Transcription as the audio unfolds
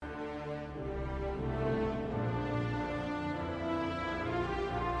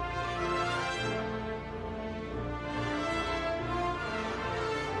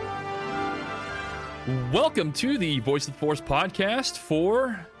Welcome to the Voice of the Force podcast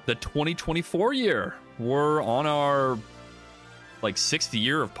for the 2024 year. We're on our sixth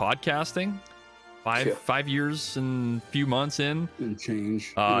year of podcasting. Five years and a few months in. And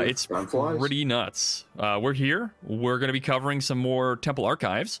change. It's pretty nuts. We're here. We're going to be covering some more Temple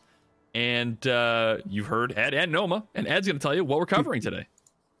Archives. And you've heard Ed and Noma. And Ed's going to tell you what we're covering today.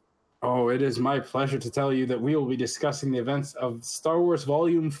 Oh, it is my pleasure to tell you that we will be discussing the events of Star Wars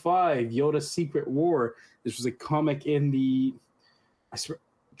Vol.5, Yoda's Secret War. This was a comic in the...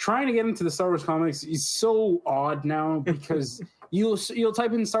 trying to get into the Star Wars comics is so odd now because you'll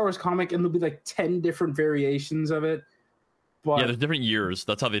type in Star Wars comic and there'll be 10 different variations of it. But, yeah, there's different years.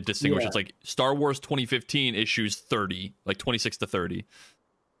 That's how they distinguish. Yeah. It's like Star Wars 2015 issues 30, 26 to 30.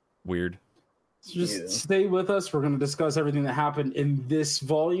 Weird. So just stay with us. We're going to discuss everything that happened in this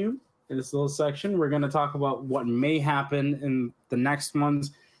volume. In this little section, we're going to talk about what may happen in the next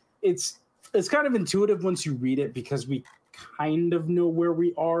ones. It's kind of intuitive once you read it because we kind of know where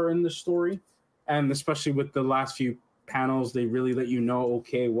we are in the story, and especially with the last few panels, they really let you know,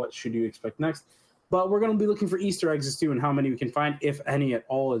 okay, what should you expect next. But we're going to be looking for Easter eggs too, and how many we can find, if any at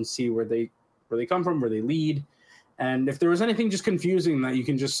all, and see where they come from, where they lead, and if there was anything just confusing that you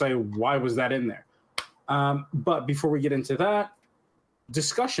can just say, why was that in there? But before we get into that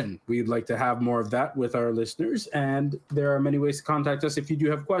discussion, we'd like to have more of that with our listeners, and there are many ways to contact us if you do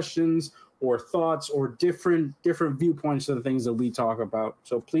have questions or thoughts or different viewpoints of the things that we talk about.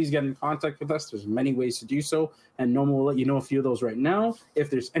 So please get in contact with us. There's many ways to do so, and Noma will let you know a few of those right now. If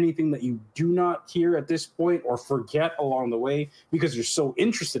there's anything that you do not hear at this point or forget along the way because you're so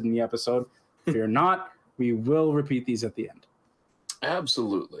interested in the episode, fear not, we will repeat these at the end.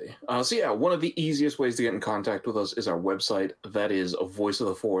 Absolutely. One of the easiest ways to get in contact with us is our website. That is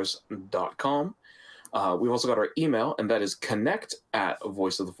voiceoftheforce.com. We've also got our email, and that is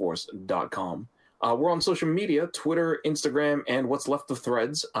connect@voiceoftheforce.com. We're on social media, Twitter, Instagram, and what's left of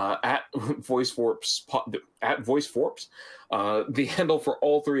Threads, at VoiceForps. The handle for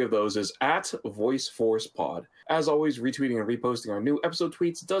all three of those is at VoiceForcePod. As always, retweeting and reposting our new episode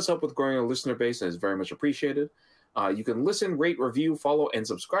tweets does help with growing our listener base and is very much appreciated. You can listen, rate, review, follow, and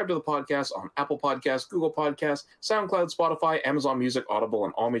subscribe to the podcast on Apple Podcasts, Google Podcasts, SoundCloud, Spotify, Amazon Music, Audible,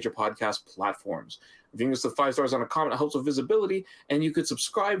 and all major podcast platforms. Giving us the 5 stars on a comment helps with visibility, and you could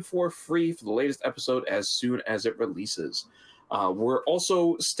subscribe for free for the latest episode as soon as it releases. We're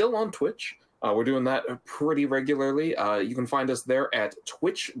also still on Twitch. We're doing that pretty regularly. You can find us there at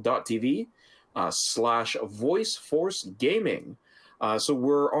twitch.tv/VoiceForceGaming. So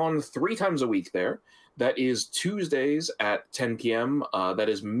we're on 3 times a week there. That is Tuesdays at 10 p.m. That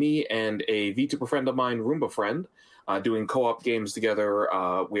is me and a VTuber friend of mine, Roomba friend, doing co-op games together.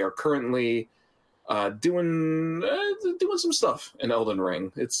 We are currently doing some stuff in Elden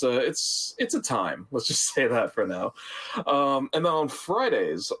Ring. It's a time. Let's just say that for now. And then on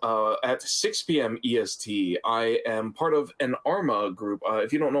Fridays at 6 p.m. EST, I am part of an ARMA group.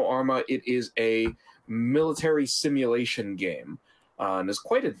 If you don't know ARMA, it is a military simulation game. And is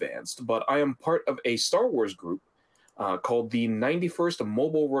quite advanced, but I am part of a Star Wars group called the 91st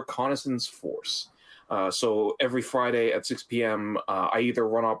Mobile Reconnaissance Force. So every Friday at 6 p.m., I either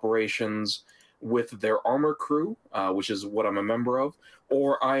run operations with their armor crew, which is what I'm a member of,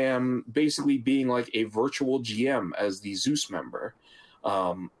 or I am basically being like a virtual GM as the Zeus member.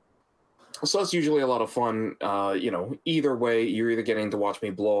 So that's usually a lot of fun. Either way, you're either getting to watch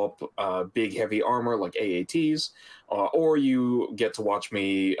me blow up big, heavy armor like AATs, or you get to watch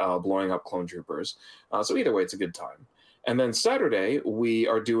me blowing up clone troopers. So either way, it's a good time. And then Saturday, we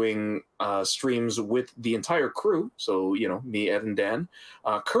are doing streams with the entire crew. So, me, Ed, and Dan.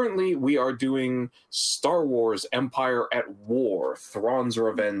 Currently, we are doing Star Wars Empire at War, Thrawn's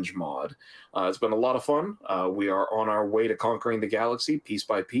Revenge mod. It's been a lot of fun. We are on our way to conquering the galaxy piece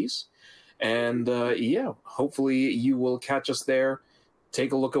by piece. And hopefully you will catch us there.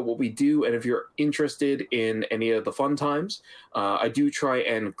 Take a look at what we do, and if you're interested in any of the fun times, I do try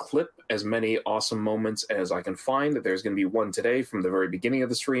and clip as many awesome moments as I can find. There's going to be one today from the very beginning of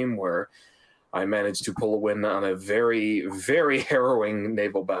the stream where I managed to pull a win on a very, very harrowing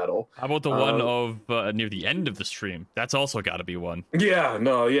naval battle. How about the one of near the end of the stream? That's also got to be one. Yeah,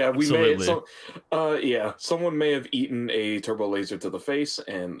 we Absolutely. Someone may have eaten a turbo laser to the face,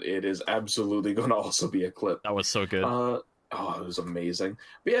 and it is absolutely going to also be a clip. That was so good. It was amazing.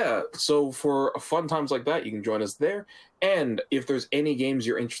 But yeah, so for fun times like that, you can join us there. And if there's any games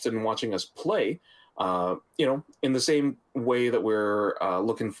you're interested in watching us play, in the same way that we're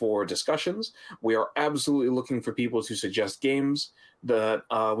looking for discussions, we are absolutely looking for people to suggest games that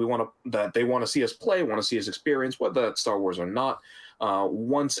they want to see us play, want to see us experience, whether that's Star Wars or not.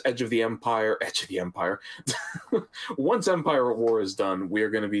 Once once Empire at War is done, we are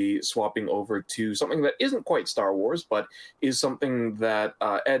going to be swapping over to something that isn't quite Star Wars, but is something that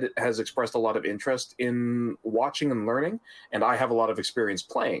Ed has expressed a lot of interest in watching and learning, and I have a lot of experience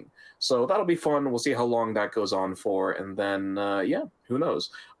playing. So that'll be fun. We'll see how long that goes on for, and then, who knows?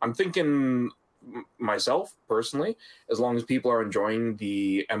 I'm thinking myself, personally, as long as people are enjoying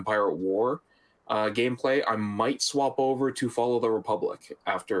the Empire at War gameplay, I might swap over to Follow the Republic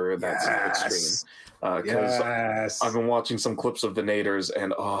after that Secret stream, because I've been watching some clips of the Naders,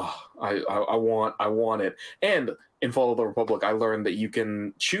 and I want it. And in Follow the Republic, I learned that you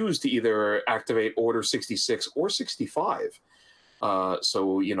can choose to either activate Order 66 or 65.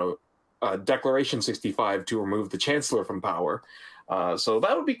 Declaration 65 to remove the Chancellor from power. So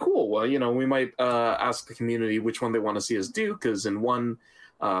that would be cool. Well, we might ask the community which one they want to see us do, because in one,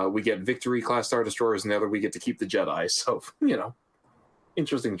 we get Victory class Star Destroyers, and the other we get to keep the Jedi. So,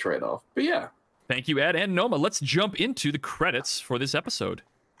 interesting trade-off. But yeah. Thank you, Ed and Noma. Let's jump into the credits for this episode.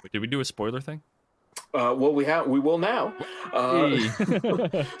 Wait, did we do a spoiler thing? Well, we will now.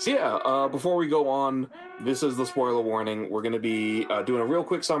 Before we go on, this is the spoiler warning. We're going to be doing a real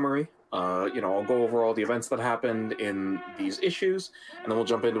quick summary. I'll go over all the events that happened in these issues, and then we'll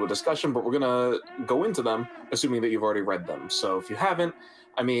jump into a discussion, but we're going to go into them assuming that you've already read them. So if you haven't,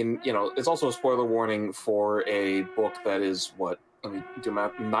 it's also a spoiler warning for a book that is, let me do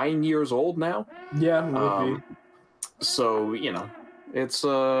math, 9 years old now? Yeah, would be. So, it's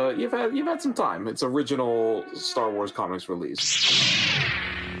you've had some time. It's original Star Wars comics release.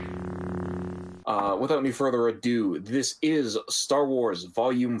 Without any further ado, this is Star Wars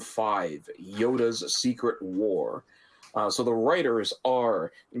Vol.5, Yoda's Secret War. So the writers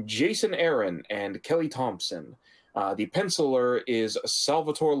are Jason Aaron and Kelly Thompson. The penciler is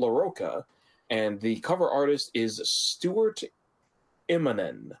Salvatore LaRocca, and the cover artist is Stuart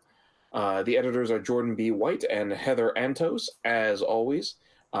Immonen. The editors are Jordan B. White and Heather Antos, as always.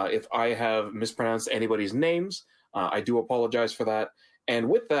 If I have mispronounced anybody's names, I do apologize for that. And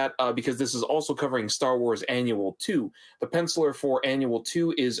with that, because this is also covering Star Wars Annual 2, the penciler for Annual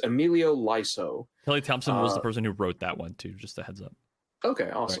 2 is Emilio Liso. Kelly Thompson was the person who wrote that one, too, just a heads up. Okay,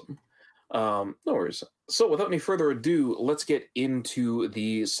 awesome. Right. No worries. So without any further ado, let's get into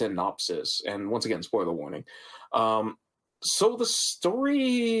the synopsis. And once again, spoiler warning. So the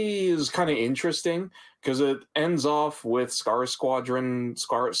story is kind of interesting because it ends off with Scar Squad, the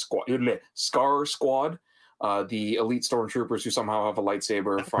elite stormtroopers who somehow have a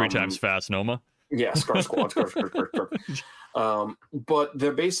lightsaber from 3 times fast, Noma. Yeah, Scar Squad. But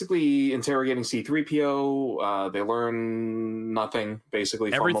they're basically interrogating C-3PO. They learn nothing,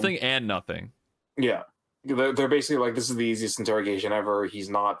 basically. Everything and nothing. Yeah. They're basically like, this is the easiest interrogation ever. He's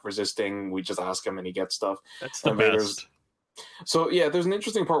not resisting. We just ask him and he gets stuff. That's the best. So yeah, there's an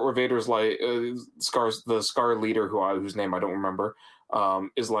interesting part where Vader's like, the Scar leader, whose name I don't remember,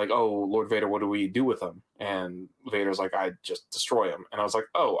 is like, "Oh, Lord Vader, what do we do with him?" And Vader's like, "I just destroy him." And I was like,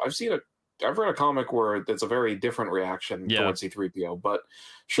 "Oh, I've read a comic where it's a very different reaction towards C-3PO." But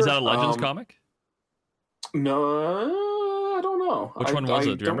sure, is that a Legends comic? No, I don't know. Which one was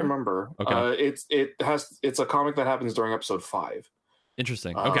it? Do you remember? Okay. It's a comic that happens during episode 5.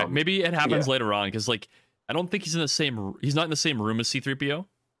 Interesting. Okay, maybe it happens later on because I don't think he's not in the same room as C-3PO.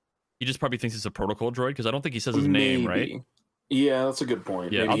 He just probably thinks it's a protocol droid because I don't think he says his name, right? Yeah, that's a good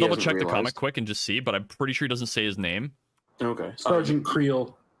point. Yeah, I'll double check the comic quick and just see, but I'm pretty sure he doesn't say his name. Okay. Sergeant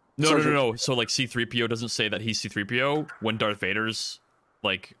Creel. No. So like C-3PO doesn't say that he's C-3PO when Darth Vader's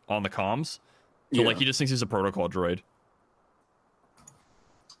like on the comms. So like he just thinks he's a protocol droid.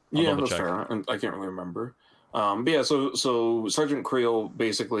 That's fair. I can't really remember. But yeah, so Sergeant Creel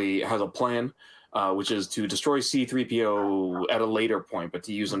basically has a plan. Which is to destroy C-3PO at a later point, but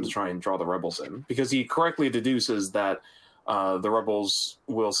to use him to try and draw the rebels in. Because he correctly deduces that the rebels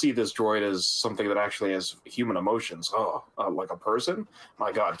will see this droid as something that actually has human emotions. Like a person?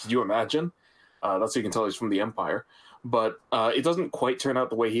 My God, could you imagine? That's how you can tell he's from the Empire. But it doesn't quite turn out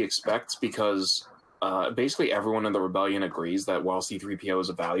the way he expects because basically everyone in the rebellion agrees that while C-3PO is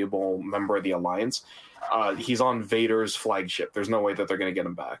a valuable member of the Alliance, he's on Vader's flagship. There's no way that they're going to get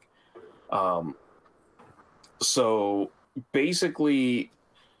him back. So basically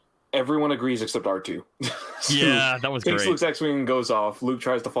everyone agrees except R2. Yeah, that was takes great. Luke's X-Wing and goes off. Luke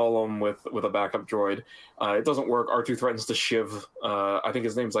tries to follow him with a backup droid. It doesn't work. R2 threatens to shiv. I think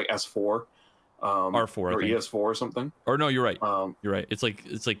his name's like S4. R4 or ES4 or something. Or no, you're right. You're right. It's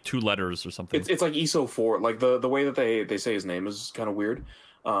like 2 letters or something. It's like ESO4. Like the way that they say his name is kind of weird.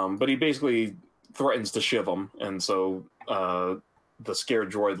 But he basically threatens to shiv him, and so the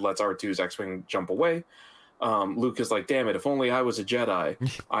scared droid lets R2's X-Wing jump away. Luke is like, damn it, if only I was a Jedi,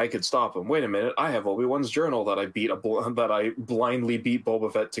 I could stop him. Wait a minute, I have Obi-Wan's journal that I blindly beat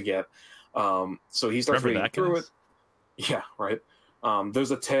Boba Fett to get. So he starts reading through it. Yeah, right.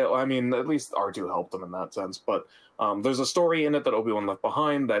 There's a tale. I mean, at least R2 helped him in that sense, but there's a story in it that Obi-Wan left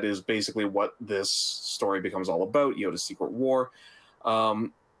behind that is basically what this story becomes all about, Yoda's Secret War.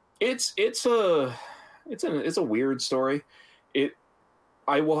 It's a weird story.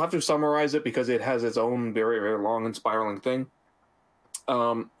 I will have to summarize it because it has its own very, very long and spiraling thing.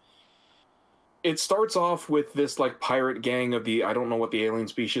 It starts off with this like pirate gang of I don't know what the alien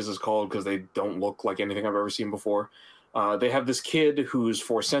species is called because they don't look like anything I've ever seen before. They have this kid who's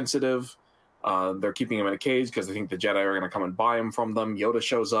Force sensitive. They're keeping him in a cage because they think the Jedi are going to come and buy him from them. Yoda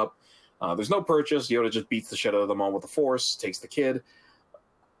shows up. There's no purchase. Yoda just beats the shit out of them all with the Force, takes the kid.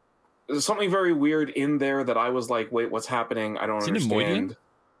 There's something very weird in there that I was like, wait, what's happening? I don't understand.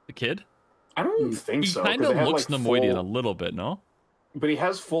 The kid? I don't think so. He kind of looks Nemoidian a little bit, no? But he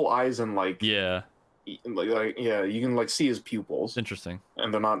has full eyes and like... Yeah. Yeah, you can like see his pupils. Interesting.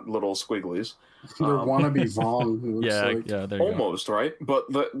 And they're not little squigglies. They're wannabe Vong. Yeah, there you almost go. Right. But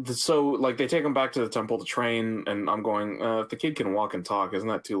so like they take him back to the temple to train, and I'm going, if the kid can walk and talk, isn't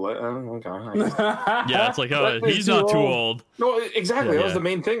that too late? Okay. Yeah, it's like, oh, he's not too old. No, exactly. That was the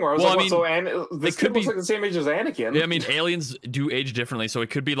main thing where I was this kid looks like the same age as Anakin. Yeah, I mean, aliens do age differently, so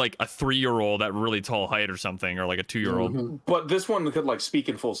it could be like a 3-year-old at really tall height or something, or like a 2-year-old. Mm-hmm. But this one could like speak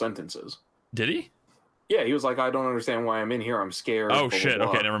in full sentences. Did he? Yeah, he was like, I don't understand why I'm in here. I'm scared. Oh, shit. Blah,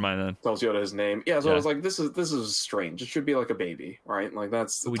 blah. Okay, never mind then. Tells Yoda his name. Yeah, so I was like, this is strange. It should be like a baby, right? Like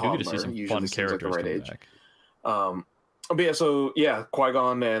that's the we toddler. do get to see some usually fun characters like the right age. back. But yeah, so yeah,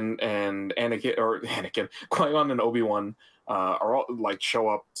 Qui-Gon and Qui-Gon and Obi-Wan are all like show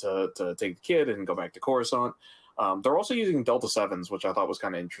up to take the kid and go back to Coruscant. They're also using Delta 7s, which I thought was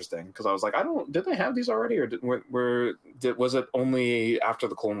kind of interesting because I was like, did they have these already, or was it only after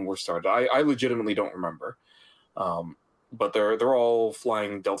the Clone Wars started? I legitimately don't remember. But they're all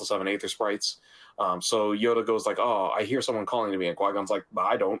flying Delta 7 Aether sprites. So Yoda goes like, "Oh, I hear someone calling to me," and Qui-Gon's like,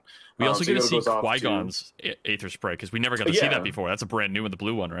 "I don't." We also get to see Qui-Gon's Aether sprite because we never got to see that before. That's a brand new one, the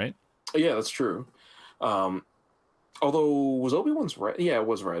blue one, right? Yeah, that's true. Although was Obi-Wan's red? Yeah, it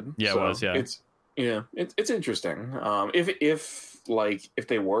was red. Yeah, so it was. Yeah, it's interesting. If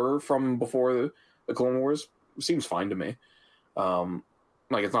they were from before the Clone Wars, it seems fine to me.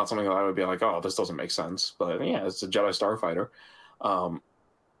 Like it's not something that I would be like, oh, this doesn't make sense. But yeah, it's a Jedi starfighter.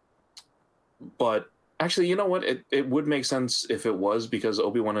 But actually, you know what? It would make sense if it was because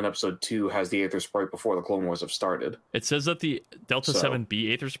Obi-Wan in Episode 2 has the Aether Sprite before the Clone Wars have started. It says that the Delta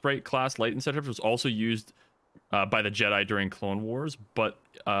 7B Aether Sprite class light incentive was also used by the Jedi during Clone Wars, but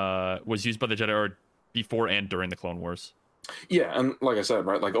was used by the Jedi before and during the Clone Wars. Yeah, and like I said,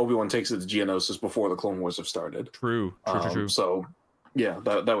 right, like Obi-Wan takes it to Geonosis before the Clone Wars have started. True. So, yeah,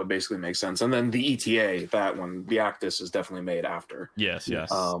 that would basically make sense. And then the ETA, that one, the Actus is definitely made after. Yes.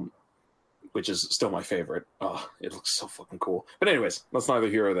 Which is still my favorite. Oh, it looks so fucking cool. But anyways, that's neither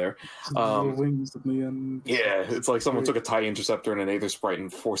here or there. Wings at the end. Yeah, it's like someone took a TIE Interceptor and an Aether Sprite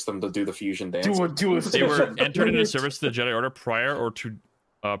and forced them to do the fusion dance. Do it. They were entered into service to the Jedi Order prior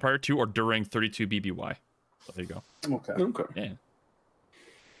to or during 32 BBY. So there you go. Okay. Yeah.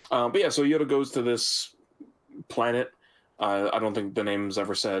 But yeah, so Yoda goes to this planet. I don't think the name's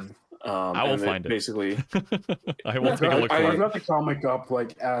ever said. I will find it. Basically, I will take a look for it. I got the comic up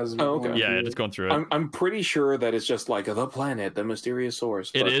like as. Yeah, just going through it. I'm pretty sure that it's just like the planet, the mysterious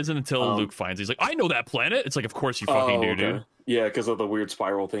source. It is until Luke finds it. He's like, I know that planet. It's like, of course you fucking do, dude. Yeah, because of the weird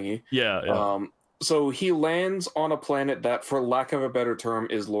spiral thingy. Yeah. So he lands on a planet that, for lack of a better term,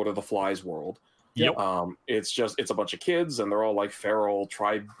 is Lord of the Flies world. Yep. It's a bunch of kids, and they're all like feral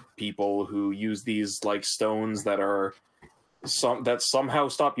tribe people who use these like stones that are that somehow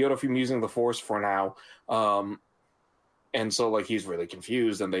stop Yoda from using the Force for now. And so like he's really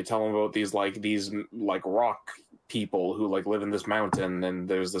confused, and they tell him about these rock people who like live in this mountain, and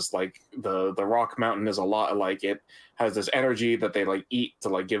there's this like the rock mountain is a lot like it has this energy that they like eat to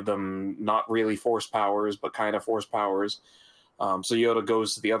like give them not really Force powers but kind of Force powers. So Yoda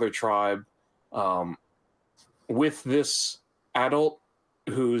goes to the other tribe with this adult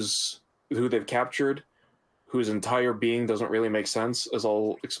who they've captured, whose entire being doesn't really make sense, as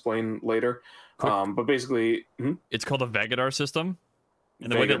I'll explain later. But basically... It's called the Vagadar system.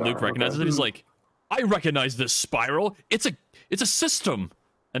 And the way that Luke recognizes it, he's like, I recognize this spiral. It's a system.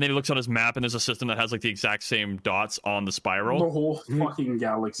 And then he looks on his map, and there's a system that has like the exact same dots on the spiral. The whole fucking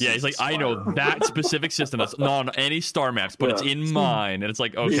galaxy. Yeah, he's like, I know that specific system that's not on any star maps, but it's in mine. And it's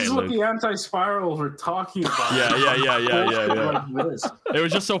like, okay, this is what the anti-spirals were talking about. Yeah. Like this. It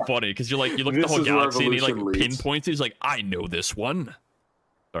was just so funny because you look at the whole galaxy and he like pinpoints it. He's like, I know this one.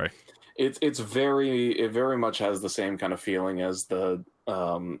 Sorry. It very much has the same kind of feeling as the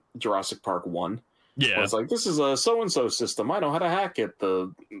Jurassic Park 1. Yeah, it's like, this is a so-and-so system. I know how to hack it,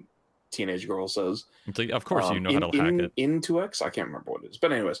 the teenage girl says. It's like, of course you know how to hack it. In 2X? I can't remember what it is.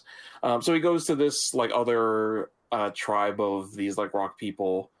 But anyways, so he goes to this like other tribe of these like rock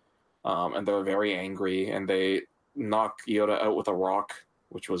people, and they're very angry, and they knock Yoda out with a rock,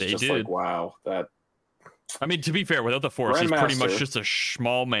 which was like, wow. That. I mean, to be fair, without the Force, he's pretty much just a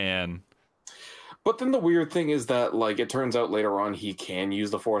small man. But then the weird thing is that, like, it turns out later on he can use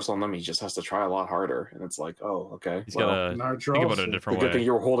the Force on them. He just has to try a lot harder, and it's like, oh, okay. He's got to think about it a different way. Good thing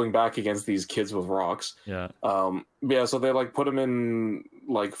you're holding back against these kids with rocks. Yeah. Yeah. So they like put him in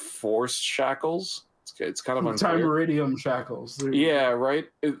like Force shackles. It's kind of unclear. Time-iridium shackles. Yeah, right.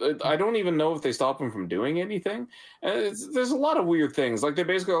 I don't even know if they stop him from doing anything. And there's a lot of weird things. Like they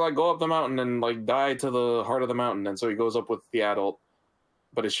basically like go up the mountain and like die to the heart of the mountain, and so he goes up with the adult,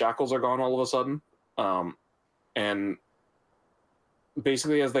 but his shackles are gone all of a sudden. And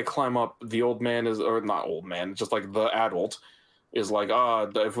basically as they climb up, the old man not old man, just like the adult is like,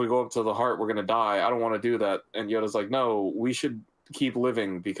 if we go up to the heart, we're going to die. I don't want to do that. And Yoda's like, no, we should keep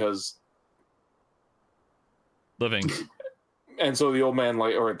living because living. And so the old man,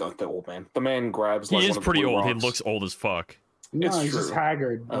 like, or the old man, the man grabs like, he is pretty old. Rocks. He looks old as fuck. No, he's just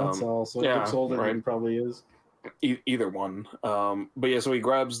haggard. That's all. So it looks older than he probably is. Either one. But yeah, so he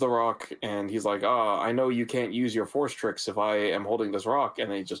grabs the rock and he's like, I know you can't use your Force tricks if I am holding this rock.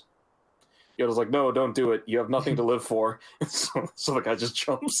 And then Yoda's like, no, don't do it. You have nothing to live for. So the guy just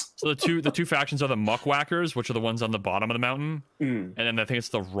jumps. So the two factions are the Muckwhackers, which are the ones on the bottom of the mountain. And then I think it's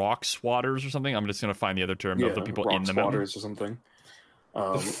the Rock Swatters or something. I'm just going to find the other term of the people in the mountain. Rock Swatters or something.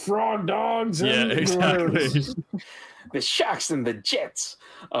 The frog dogs. Yeah, exactly. The Sharks and the Jets.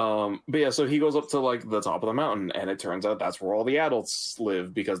 But yeah, so he goes up to like the top of the mountain, and it turns out that's where all the adults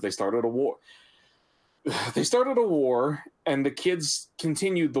live because they started a war. They started a war, and the kids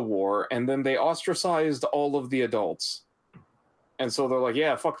continued the war, and then they ostracized all of the adults. And so they're like,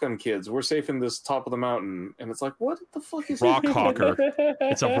 yeah, fuck them kids. We're safe in this top of the mountain. And it's like, what the fuck is Rock Hawker.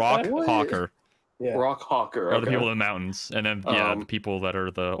 It's a Rock Hawker. Yeah. Rock Hawker. Okay. Are the people in the mountains, and then the people that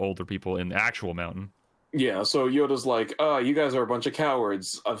are the older people in the actual mountain. Yeah, so Yoda's like, you guys are a bunch of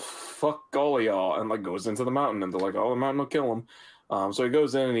cowards. Fuck all of y'all, and like goes into the mountain, and they're like, the mountain will kill him. So he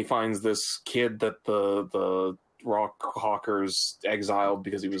goes in and he finds this kid that the Rock Hawkers exiled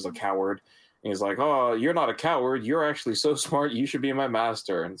because he was a coward. And he's like, you're not a coward. You're actually so smart. You should be my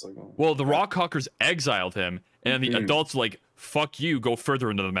master. And it's like, well, the Rock Hawkers exiled him, and the adults like, fuck you, go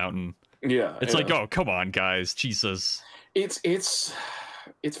further into the mountain. Yeah, it's like, oh, come on, guys, Jesus. It's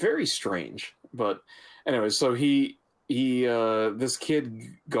very strange, but anyway, so he this kid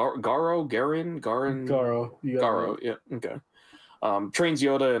Garo, yeah, okay. Trains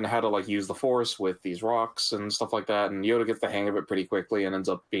Yoda in how to like use the Force with these rocks and stuff like that, and Yoda gets the hang of it pretty quickly and ends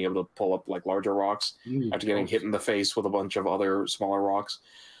up being able to pull up like larger rocks after getting hit in the face with a bunch of other smaller rocks.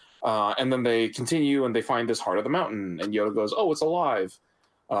 And then they continue and they find this heart of the mountain, and Yoda goes, "Oh, it's alive."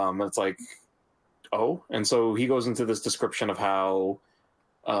 And it's like, oh, and so he goes into this description of how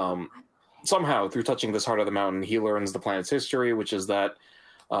somehow through touching this heart of the mountain, he learns the planet's history, which is that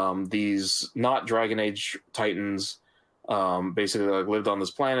these not Dragon Age Titans basically like lived on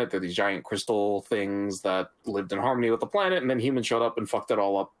this planet. They're these giant crystal things that lived in harmony with the planet, and then humans showed up and fucked it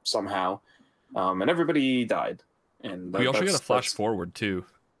all up somehow, and everybody died. And we also got a flash forward too,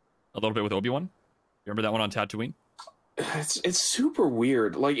 a little bit with Obi-Wan. Remember that one on Tatooine? It's super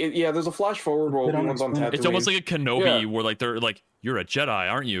weird. Like, there's a flash forward where Obi-Wan's on Tatooine. It's almost like a Kenobi where like they're like, "You're a Jedi,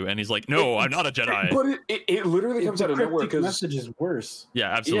 aren't you?" And he's like, "No, I'm not a Jedi." But it literally comes out of nowhere because message is worse.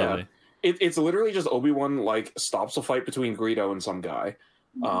 Yeah, absolutely. Yeah, it's literally just Obi-Wan like stops a fight between Greedo and some guy,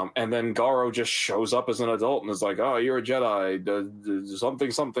 and then Garo just shows up as an adult and is like, "Oh, you're a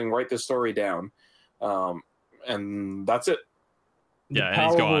Jedi. Something. Write this story down," and that's it. Yeah, and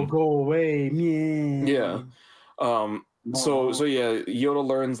he's gone. Will go away. Yeah. So yeah, Yoda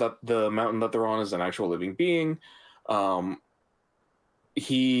learns that the mountain that they're on is an actual living being.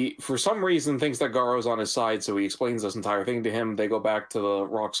 He, for some reason, thinks that Garo's on his side, so he explains this entire thing to him. They go back to the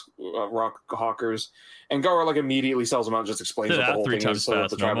Rock Hawkers, and Garo like immediately sells him out and just explains what the whole thing is so that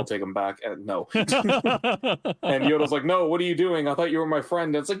the tribe will take him back. And no. And Yoda's like, "No, what are you doing? I thought you were my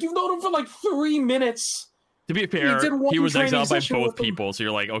friend." And it's like, you've known him for like 3 minutes. To be fair, he was exiled by both them. people, so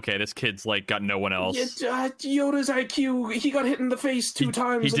you're like, okay, this kid's like got no one else. Yoda's IQ, he got hit in the face two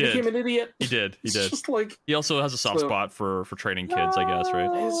times and became an idiot. He did. Just like, he also has a soft spot for training kids, I guess, right?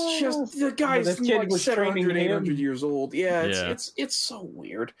 It's just the guy's like 700, 800 years old. Yeah, it's so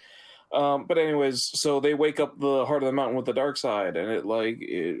weird. But anyways, so they wake up the heart of the mountain with the dark side, and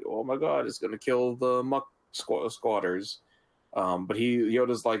oh my god, it's gonna kill the muck squatters. But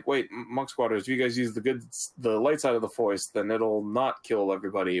Yoda's like, wait, monk squatters, if you guys use the light side of the force, then it'll not kill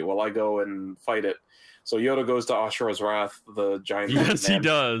everybody while I go and fight it. So Yoda goes to Ashura's Wrath, the giant. Yes, he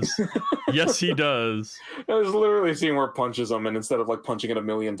does. Yes, he does. There's literally a scene where it punches him, and instead of like punching it a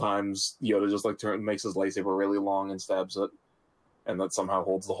million times, Yoda just like makes his lightsaber really long and stabs it, and that somehow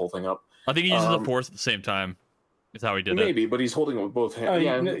holds the whole thing up. I think he uses the force at the same time. Is how he did it. Maybe, but he's holding it with both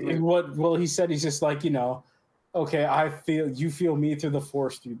hands. Well, he said he's just like, okay, you feel me through the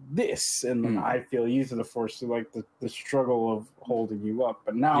force through this, and then I feel you through the force through like the struggle of holding you up.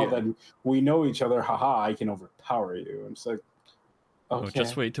 But now that we know each other, I can overpower you. And it's like, okay. Oh,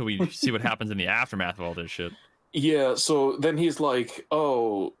 just wait till we see what happens in the aftermath of all this shit. Yeah, so then he's like,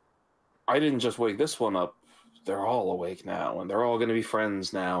 oh, I didn't just wake this one up. They're all awake now, and they're all going to be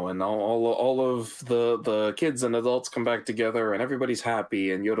friends now, and all of the kids and adults come back together, and everybody's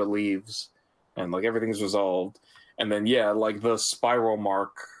happy, and Yoda leaves. And like everything's resolved, and then like the spiral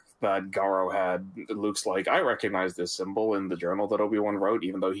mark that Garo had, Luke's like, I recognize this symbol in the journal that Obi-Wan wrote,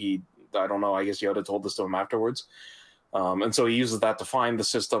 even though I don't know, I guess Yoda told this to him afterwards. And so he uses that to find the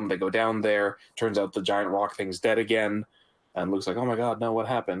system. They go down there. Turns out the giant rock thing's dead again, and Luke's like, oh my god, no, what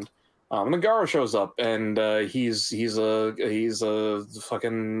happened? And then Garo shows up, and he's a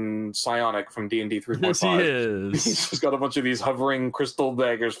fucking psionic from D&D 3.5. Yes, he is. He's just got a bunch of these hovering crystal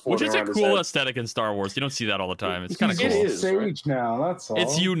daggers floating around his head. Which is a cool aesthetic in Star Wars. You don't see that all the time. It's kind of cool. It is sage now. That's all.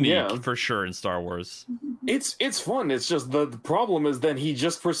 It's unique for sure in Star Wars. It's fun. It's just the problem is then he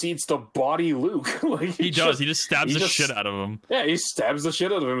just proceeds to body Luke. Like he does. He just stabs the shit out of him. Yeah, he stabs the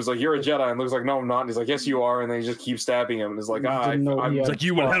shit out of him. He's like, "You're a Jedi," and Luke's like, "No, I'm not." And he's like, "Yes, you are." And then he just keeps stabbing him. And he's like, I'm like,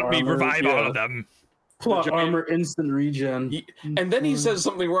 "You will help me revive all of them." Plot armor, instant regen. And then he says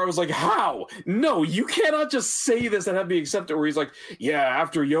something where I was like, how? No, you cannot just say this and have me accept it. Where he's like, yeah,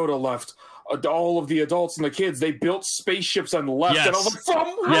 after Yoda left, all of the adults and the kids, they built spaceships and left. Yes. And I was like,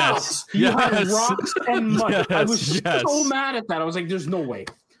 from rocks? You had rocks and mud. I was so mad at that. I was like, there's no way.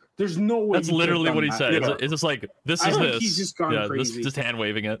 There's no way. That's literally what he said. It's just like, this is this. He's just gone crazy. Just hand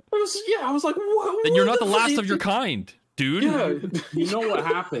waving it. I was like, what? Then you're not the last of your kind. Dude, you know what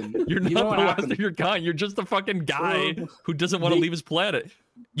happened. You're not the last of your kind. You're just a fucking guy who doesn't want to leave his planet.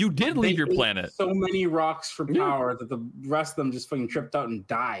 You did leave your planet. So many rocks for power that the rest of them just fucking tripped out and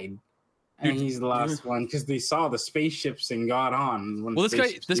died. And he's the last one because they saw the spaceships and got on. Well,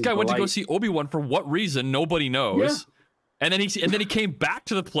 this guy went to go see Obi-Wan for what reason? Nobody knows. Yeah. And then he came back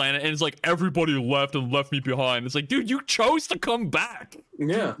to the planet and it's like everybody left and left me behind. It's like, dude, you chose to come back.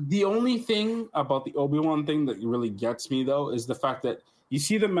 Yeah. The only thing about the Obi-Wan thing that really gets me though is the fact that you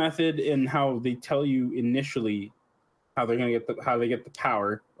see the method in how they tell you initially how they're gonna get how they get the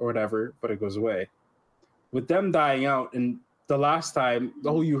power or whatever, but it goes away. With them dying out, and the last time,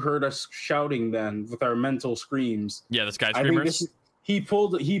 you heard us shouting then with our mental screams. Yeah, the Sky Screamers. He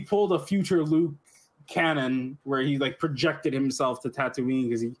pulled a future Luke canon where he like projected himself to Tatooine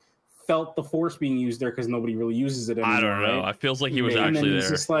because he felt the Force being used there because nobody really uses it anymore. I don't know. Right? It feels like he was actually he's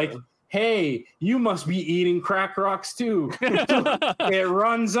there. Just like, hey, you must be eating crack rocks too. It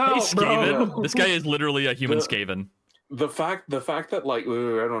runs out, bro. This guy is literally a human Skaven. The fact that like, I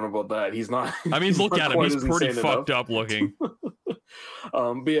don't know about that. He's not. I mean, look at him. He's pretty fucked up looking.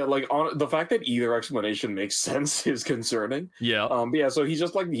 But yeah, like the fact that either explanation makes sense is concerning. Yeah. But yeah, so he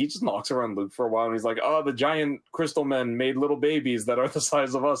just knocks around Luke for a while, and he's like, "Oh, the giant crystal men made little babies that are the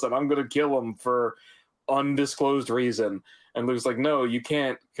size of us, and I'm gonna kill them for undisclosed reason." And Luke's like, "No, you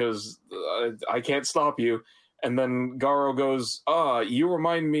can't, because I can't stop you." And then Garo goes, you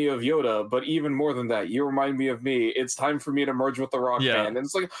remind me of Yoda, but even more than that, you remind me of me. It's time for me to merge with the Rock Band. And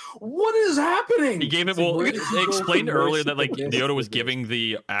it's like, what is happening? He gave it, they explained earlier that like Yoda was giving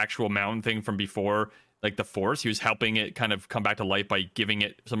the actual mountain thing from before, like the Force. He was helping it kind of come back to life by giving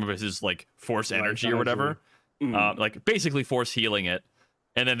it some of his like Force energy or whatever. Like basically Force healing it.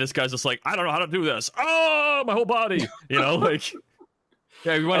 And then this guy's just like, I don't know how to do this. Oh, my whole body. You know, like,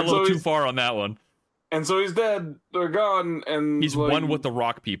 yeah, we went a little too far on that one. And so he's dead. They're gone. And he's one with the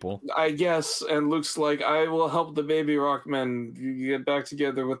rock people, I guess. And Luke's like, I will help the baby rock men. You get back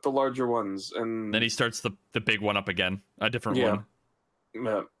together with the larger ones. And then he starts the big one up again. A different one.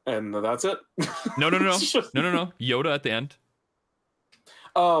 Yeah. And that's it. No. Yoda at the end.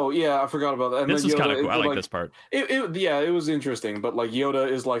 Oh yeah, I forgot about that. And this then is Yoda, kind of cool. I like like, this part. It was interesting. But like Yoda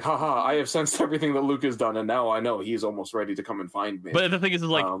is like, haha, I have sensed everything that Luke has done, and now I know he's almost ready to come and find me. But the thing is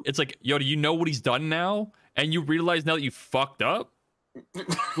like, it's like, Yoda, you know what he's done now, and you realize now that you fucked up.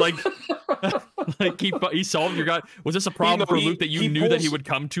 Like, like he solved your god. Was this a problem for Luke that you knew that he would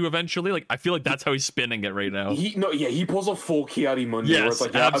come to eventually? Like, I feel like that's how he's spinning it right now. He pulls a full Kiari Mundi. Yes, where it's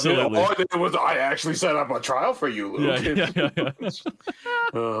like, absolutely. All I did was I actually set up a trial for you, Luke. Yeah.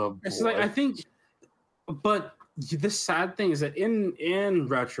 Oh, it's like, I think, but the sad thing is that in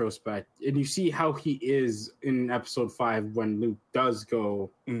retrospect, and you see how he is in episode 5 when Luke does go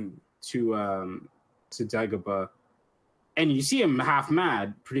to Dagobah. And you see him half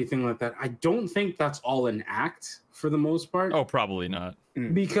mad, pretty thing like that. I don't think that's all an act for the most part. Oh, probably not.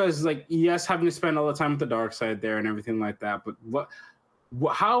 Because, like, yes, having to spend all the time with the dark side there and everything like that. But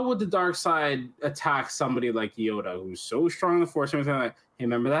how would the dark side attack somebody like Yoda, who's so strong in the Force and everything like that? Hey,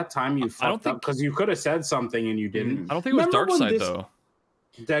 remember that time you fucked up because you could have said something and you didn't? I don't think it was dark side though.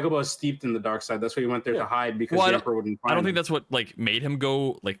 Dagobah was steeped in the dark side. That's why he went there to hide because the Emperor wouldn't find him. I don't think that's what like made him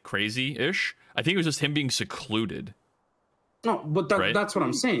go like crazy-ish. I think it was just him being secluded. No, but that's what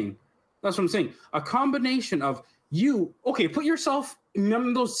I'm saying. That's what I'm saying. A combination of put yourself,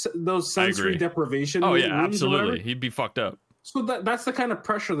 remember those sensory deprivation. Oh yeah, absolutely. He'd be fucked up. So that's the kind of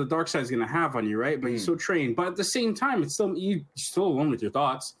pressure the dark side is going to have on you, right? But you're so trained. But at the same time, it's still you're still alone with your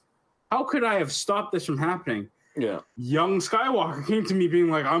thoughts. How could I have stopped this from happening? Yeah. Young Skywalker came to me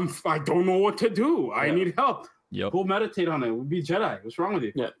being like, I don't know what to do. I need help. Yep. Go meditate on it. We'll be Jedi. What's wrong with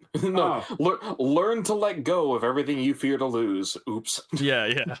you? Yeah. No. Learn to let go of everything you fear to lose. Oops.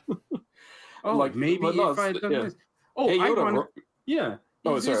 Yeah. Like maybe if I done this. Oh, hey, Yoda, yeah.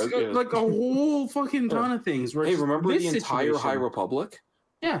 Oh, sorry. Like a whole fucking ton of things. Where remember the entire High Republic?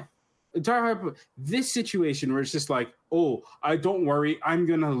 Yeah. Entire High Republic. This situation where it's just like, oh, don't worry. I'm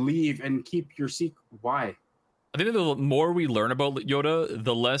going to leave and keep your secret. Why? I think the more we learn about Yoda,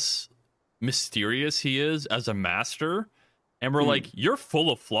 the less mysterious he is as a master, and we're like, you're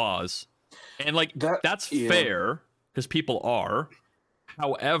full of flaws, and like that's fair because people are.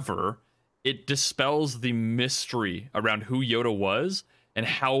 However, it dispels the mystery around who Yoda was and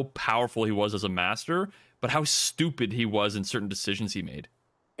how powerful he was as a master, but how stupid he was in certain decisions he made.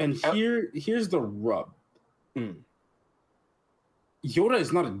 And here's the rub. Yoda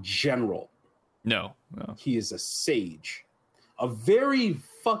is not a general. No. He is a sage. A very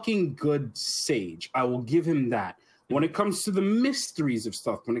fucking good sage. I will give him that. When it comes to the mysteries of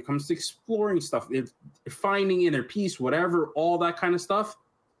stuff, when it comes to exploring stuff, finding inner peace, whatever, all that kind of stuff,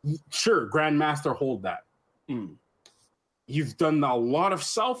 sure, Grandmaster, hold that. You've done a lot of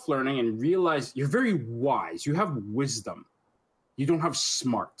self-learning and realized you're very wise. You have wisdom. You don't have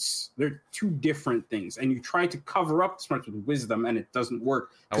smarts. They're two different things. And you try to cover up smarts with wisdom, and it doesn't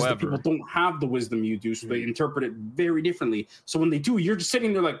work because the people don't have the wisdom you do, so they interpret it very differently. So when they do, you're just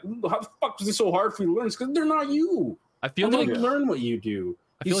sitting there like, how the fuck was this so hard for you to learn? It's because they're not you. I feel like learn what you do.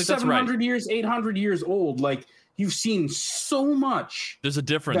 I feel like 700 years, 800 years old. Like, you've seen so much. There's a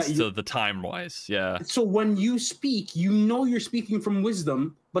difference to the time-wise, yeah. So when you speak, you know you're speaking from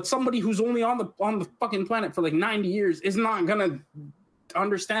wisdom, but somebody who's only on the fucking planet for like 90 years is not gonna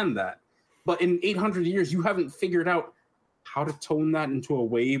understand that. But in 800 years, you haven't figured out how to tone that into a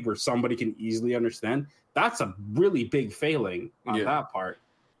way where somebody can easily understand. That's a really big failing on that part.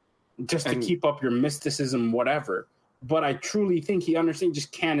 Just to keep up your mysticism, whatever. But I truly think he understands,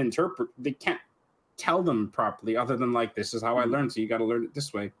 just can't interpret. They can't tell them properly other than like, this is how I learned, so you got to learn it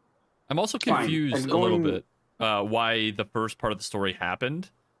this way. I'm also confused a little bit why the first part of the story happened.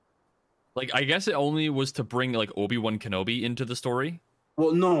 Like, I guess it only was to bring like Obi-Wan Kenobi into the story.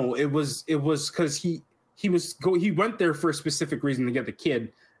 Well, no, it was because he went there for a specific reason to get the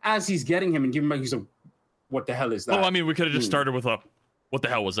kid. As he's getting him and giving him, he's like, what the hell is that? Oh, I mean, we could have just started with what the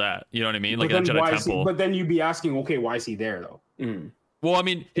hell was that? You know what I mean? Like a Jedi temple. But then you'd be asking, okay, why is he there though? Well, I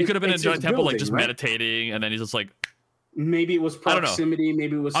mean, he could have been in a Jedi temple, like just meditating, and then he's just like, maybe it was proximity,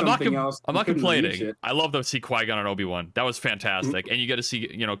 maybe it was something else. I'm not complaining. I love to see Qui-Gon and Obi-Wan. That was fantastic, and you get to see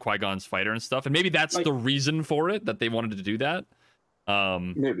Qui-Gon's fighter and stuff, and maybe that's the reason for it, that they wanted to do that.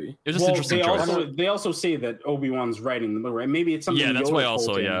 Maybe it was just interesting choice. They also say that Obi-Wan's writing them, right? Maybe it's something. Yeah, that's why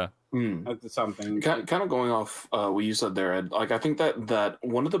also something kind of going off what you said there, Ed. Like, I think that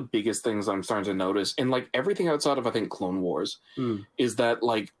one of the biggest things I'm starting to notice in like everything outside of, I think, Clone Wars is that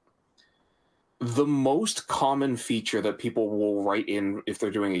like the most common feature that people will write in if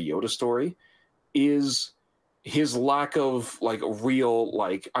they're doing a Yoda story is his lack of like real,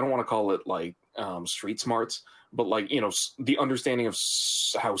 like, I don't want to call it like street smarts, but like, the understanding of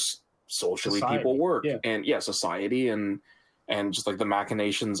how socially people work and society and and just like the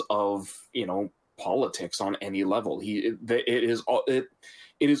machinations of, you know, politics on any level. It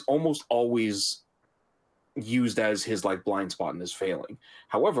is almost always used as his like blind spot and his failing.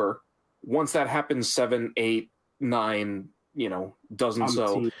 However, once that happens 7, 8, 9, you know, dozen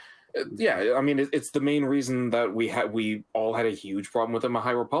so. Yeah, I mean, it's the main reason that we all had a huge problem with him in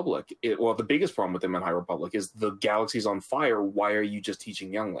High Republic. The biggest problem with him in High Republic is the galaxy's on fire. Why are you just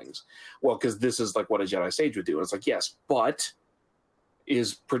teaching younglings? Well, because this is like what a Jedi Sage would do. And it's like, yes, but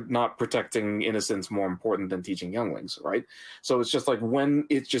is not protecting innocents more important than teaching younglings, right? So it's just like when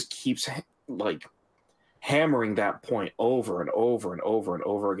it just keeps like hammering that point over and over and over and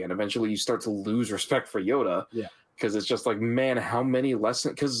over again, eventually you start to lose respect for Yoda. Yeah. Because it's just like, man, how many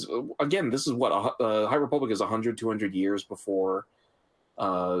lessons? Because, again, this is what High Republic is 100, 200 years before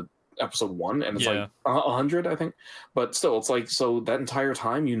Episode 1. And it's like 100, I think. But still, it's like, so that entire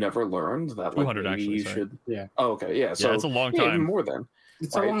time you never learned that, like, 200 maybe actually, you sorry. should. Yeah. Oh, okay. Yeah. So it's a long time. Even more than.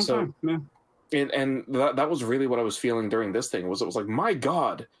 It's a long time. Yeah. And that was really what I was feeling during this thing. It was like, my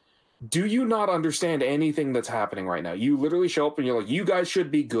God, do you not understand anything that's happening right now? You literally show up and you're like, you guys should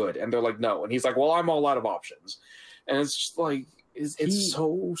be good. And they're like, no. And he's like, well, I'm all out of options. And it's just like, it's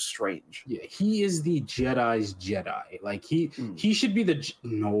so strange. Yeah, he is the Jedi's Jedi. Like, he should be the...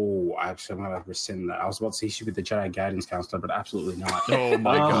 No, actually, I'm going to rescind that. I was about to say he should be the Jedi Guidance Counselor, but absolutely not. Oh,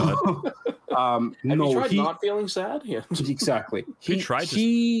 my God. Have you tried not feeling sad? Yeah. Exactly. He should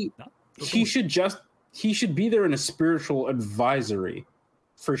be there in a spiritual advisory,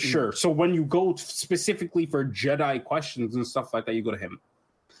 for sure. So when you go specifically for Jedi questions and stuff like that, you go to him.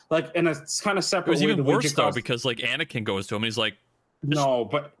 Like, in a kind of separate way. It was even worse, though, because, like, Anakin goes to him and he's like... No,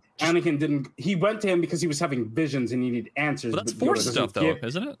 but Anakin didn't... He went to him because he was having visions and he needed answers. But that's Force stuff, though,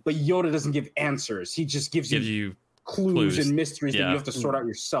 isn't it? But Yoda doesn't give answers. He just gives you clues and mysteries that you have to sort out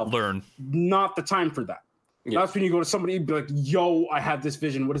yourself. Learn. Not the time for that. Yeah. That's when you go to somebody and be like, yo, I had this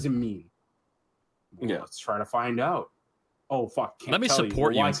vision. What does it mean? Well, let's try to find out. Oh, fuck. Let me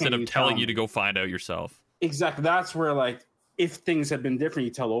support you instead of telling you to go find out yourself. Exactly. That's where, like... If things had been different,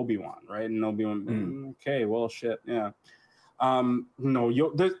 you tell Obi-Wan, right? And Obi-Wan, okay, well, shit, yeah.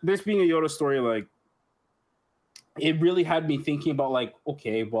 No, this being a Yoda story, like, it really had me thinking about, like,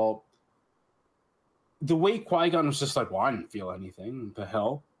 okay, well, the way Qui-Gon was just like, well, I didn't feel anything. What the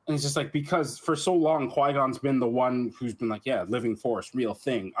hell? And it's just like, because for so long, Qui-Gon's been the one who's been like, yeah, living Force, real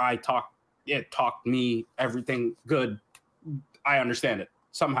thing. It talked me, everything good. I understand it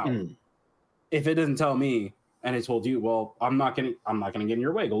somehow. If it doesn't tell me, and it told you, well, I'm not gonna get in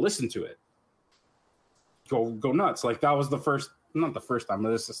your way. Go listen to it. Go nuts. Like, that was not the first time,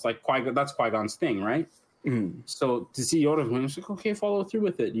 but it's just like that's Qui-Gon's thing, right? So to see Yoda, when it's like, okay, follow through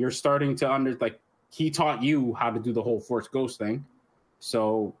with it. You're starting to he taught you how to do the whole Force Ghost thing.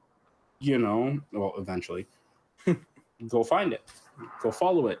 So, you know, well, eventually, go find it, go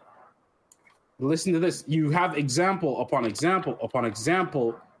follow it. Listen to this. You have example upon example upon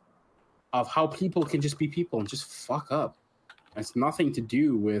example of how people can just be people and just fuck up. It's nothing to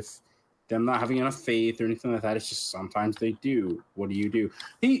do with them not having enough faith or anything like that. It's just sometimes they do. What do you do?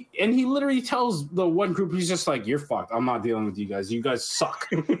 He literally tells the one group, he's just like, you're fucked. I'm not dealing with you guys. You guys suck.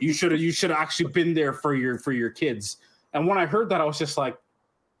 You should have actually been there for your kids. And when I heard that, I was just like,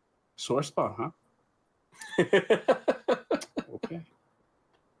 sore spot, huh? Okay.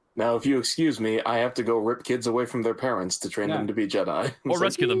 Now, if you excuse me, I have to go rip kids away from their parents to train them to be Jedi. Or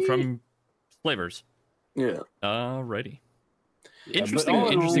rescue them from slavers. Yeah. Alrighty.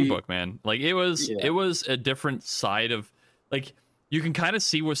 Interesting book, man. Like, it was a different side of, like, you can kind of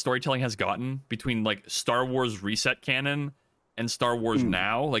see where storytelling has gotten between, like, Star Wars reset canon and Star Wars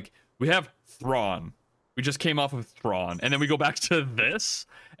now. Like, we have Thrawn. We just came off of Thrawn, and then we go back to this,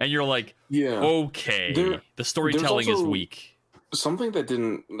 and you're like, okay, the storytelling is weak. Something that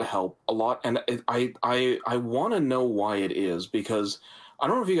didn't help a lot, and I want to know why it is, because I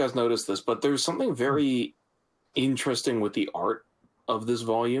don't know if you guys noticed this, but there's something very interesting with the art of this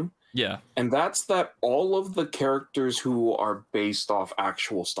volume. Yeah. And that's that all of the characters who are based off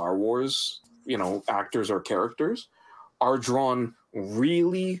actual Star Wars, you know, actors or characters, are drawn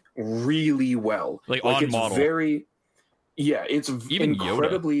really, really well. Like on it's model. It's even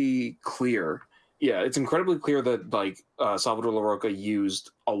incredibly clear. Yeah, it's incredibly clear that, like, Salvador Larroca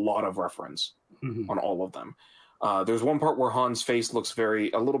used a lot of reference on all of them. There's one part where Han's face looks a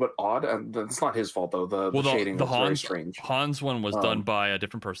little bit odd, and that's not his fault, though. The shading was very strange. Han's one was done by a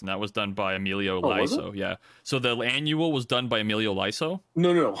different person. That was done by Emilio Liso. Yeah. So the annual was done by Emilio Liso?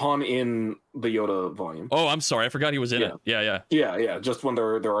 No. Han in the Yoda volume. Oh, I'm sorry. I forgot he was in it. Yeah. Just when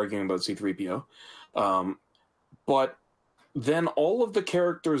they're arguing about C-3PO. But then all of the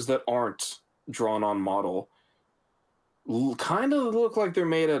characters that aren't drawn on model kind of look like they're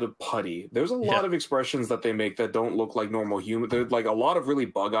made out of putty. There's a lot of expressions that they make that don't look like normal human. There's like a lot of really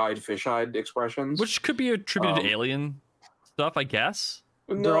bug-eyed, fish-eyed expressions, which could be attributed to alien stuff, I guess.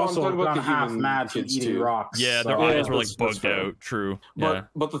 They're also about the half mad from eating rocks. Yeah, their eyes were like bugged out. True. But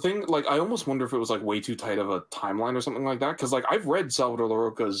the thing, like, I almost wonder if it was like way too tight of a timeline or something like that. Because like I've read Salvador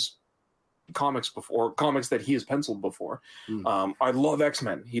Larroca's comics before, comics that he has penciled before. I love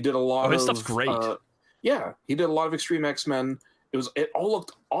X-Men. He did a lot of his stuff's great. Yeah, he did a lot of Extreme X-Men. It all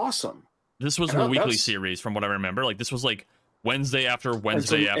looked awesome. This was a weekly series, from what I remember. Like this was like Wednesday after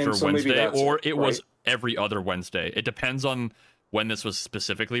Wednesday after Wednesday, or it was every other Wednesday. It depends on when this was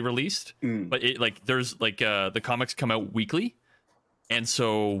specifically released. But it like there's like the comics come out weekly, and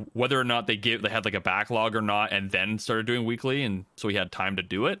so whether or not they had like a backlog or not, and then started doing weekly, and so he had time to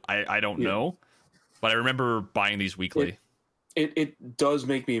do it. I don't know, but I remember buying these weekly. It does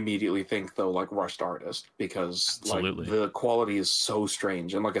make me immediately think though, like Rushed Artist, because like the quality is so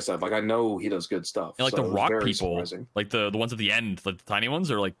strange, and like I said, like I know he does good stuff. And like the rock people, like the ones at the end, the tiny ones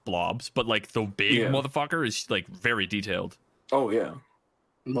are like blobs, but like the big motherfucker is like very detailed. Oh yeah.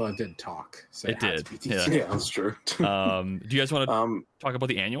 Well, it did talk. So it did. Yeah, that's true. Do you guys want to talk about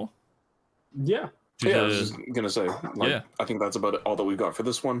the annual? Yeah. I was just gonna say. Like, I think that's about all that we've got for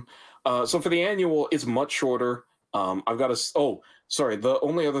this one. So for the annual, it's much shorter. I've got a. Oh, sorry. The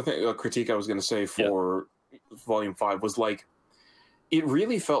only other thing, critique I was gonna say for Volume 5 was like, it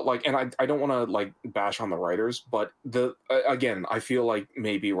really felt like, and I don't want to like bash on the writers, but again, I feel like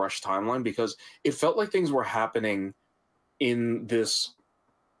maybe rushed timeline because it felt like things were happening in this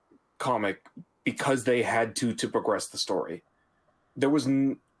comic because they had to progress the story. There was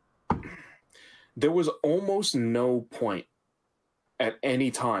almost no point at any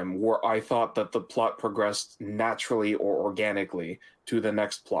time where I thought that the plot progressed naturally or organically to the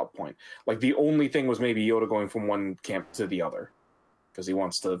next plot point. Like the only thing was maybe Yoda going from one camp to the other because he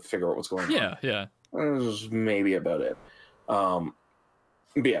wants to figure out what's going on. Yeah. That was maybe about it. But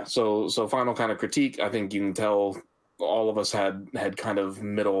yeah, so final kind of critique. I think you can tell all of us had kind of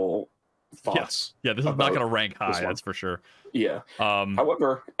middle thoughts. Yeah, this is not going to rank high, that's for sure. Yeah.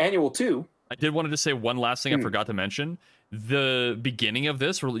 However, Annual 2. I did wanted to say one last thing I forgot to mention. The beginning of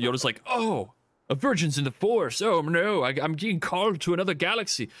this, where Yoda's like, "Oh, a virgin's in the Force. Oh no, I'm getting called to another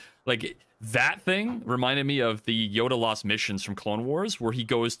galaxy." Like that thing reminded me of the Yoda Lost Missions from Clone Wars, where he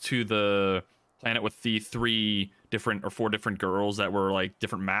goes to the planet with the 4 different girls that were like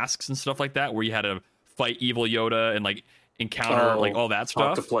different masks and stuff like that, where you had to fight evil Yoda and like encounter like all that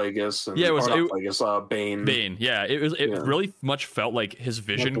stuff. Octoplagus and, it was Bane. Bane, yeah. It really much felt like his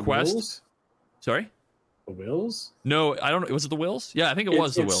vision quest. Wills? Sorry? The Wills? No, I don't know. Was it the Wills? Yeah, I think it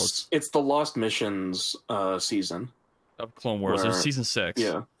was the Wills. It's the Lost Missions season of Clone Wars. It was season 6.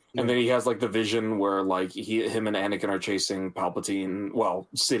 Yeah. And then he has like the vision where like him and Anakin are chasing Palpatine,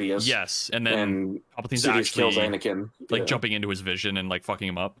 Sidious. Yes, and then Palpatine's Sidious actually kills Anakin, like jumping into his vision and like fucking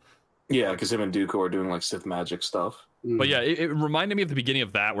him up. Yeah, because him and Dooku are doing like Sith magic stuff. But yeah, it reminded me of the beginning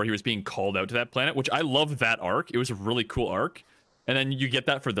of that, where he was being called out to that planet, which I loved that arc. It was a really cool arc. And then you get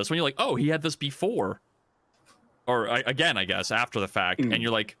that for this one. You're like, oh, he had this before. Or again, I guess, after the fact. And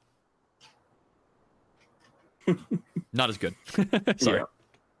you're like, not as good. Sorry. Yeah.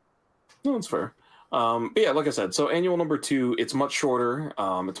 No, that's fair. But yeah, like I said, so Annual number 2, it's much shorter.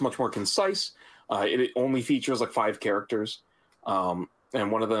 It's much more concise. It only features like 5 characters. And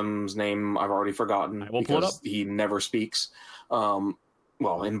one of them's name I've already forgotten because he never speaks.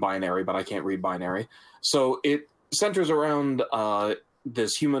 In binary, but I can't read binary. So it centers around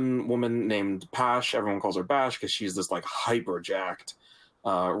this human woman named Pash. Everyone calls her Bash because she's this like hyper jacked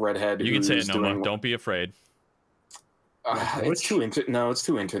redhead. You can say it, Noma. Don't be afraid. It's too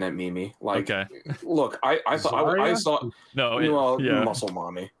internet memey. Like, okay. Look, I saw muscle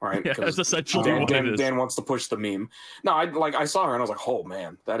mommy, right? Yeah, that's essentially what it is. Dan wants to push the meme. No, I saw her and I was like, oh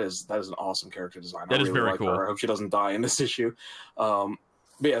man, that is an awesome character design. That is really very cool. Her. I hope she doesn't die in this issue.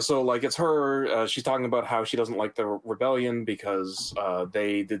 But yeah, so like it's her. She's talking about how she doesn't like the rebellion because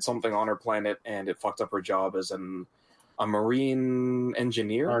they did something on her planet and it fucked up her job as a marine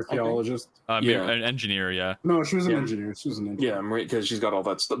engineer, archaeologist. An engineer. Yeah. No, she was an engineer. She was an engineer. Yeah, because she's got all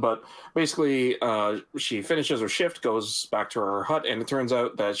that stuff. But basically, she finishes her shift, goes back to her hut, and it turns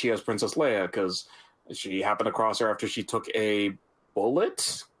out that she has Princess Leia because she happened across her after she took a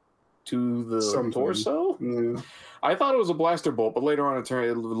bullet to the torso. Yeah. I thought it was a blaster bolt, but later on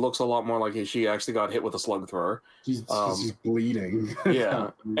it looks a lot more like she actually got hit with a slug thrower. She's bleeding. Yeah,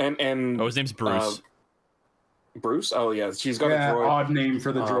 and his name's Bruce. Bruce? Oh yeah, she's got a droid. Odd name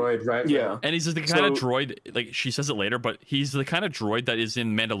for the droid, right? Yeah, and he's the kind of droid, like she says it later, but he's the kind of droid that is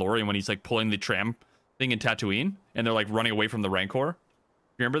in Mandalorian when he's like pulling the thing in Tatooine, and they're like running away from the Rancor.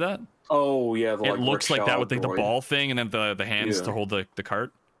 You remember that? Oh yeah, it looks like that with like the ball thing, and then the hands to hold the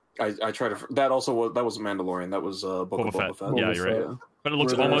cart. I try to. That also that was Mandalorian. That was Book of Boba Fett. Yeah, you're right. But it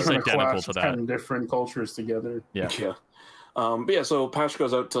looks almost identical to that. Kind of different cultures together. Yeah. But yeah, so Pash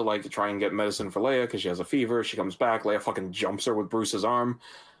goes out to like try and get medicine for Leia because she has a fever. She comes back. Leia fucking jumps her with Bruce's arm.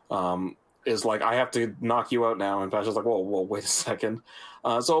 Is like, I have to knock you out now. And Pash is like, whoa, wait a second.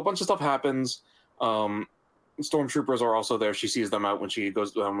 So a bunch of stuff happens. Stormtroopers are also there. She sees them out when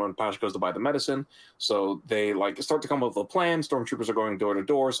when Pash goes to buy the medicine. So they like start to come up with a plan. Stormtroopers are going door to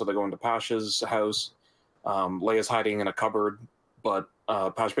door, so they go into Pash's house. Leia's hiding in a cupboard, but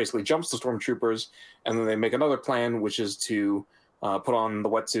Pash basically jumps the Stormtroopers, and then they make another plan, which is to put on the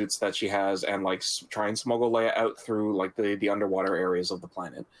wetsuits that she has and like try and smuggle Leia out through like the underwater areas of the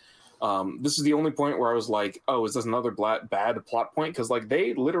planet. This is the only point where I was like, oh, is this another bad plot point? Because like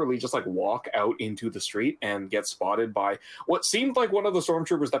they literally just like walk out into the street and get spotted by what seemed like one of the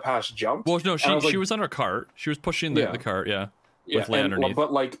Stormtroopers that Pash jumped. Well, no, she was on her cart. She was pushing the cart, with Leia underneath.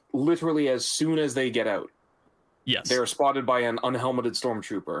 But like literally as soon as they get out, yes, they're spotted by an unhelmeted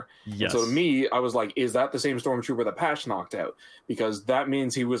Stormtrooper. Yes. And so to me, I was like, is that the same Stormtrooper that Pash knocked out? Because that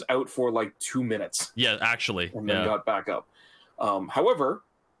means he was out for like 2 minutes. Yeah, actually. And then got back up. However,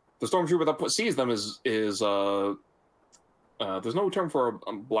 the Stormtrooper that sees them is there's no term for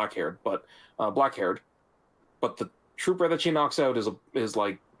black-haired, but the trooper that she knocks out is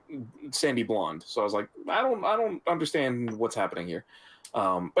like sandy blonde. So I was like, I don't understand what's happening here.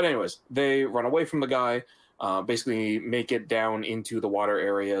 But anyways, they run away from the guy, basically make it down into the water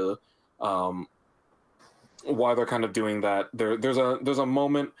area. While they're kind of doing that, there's a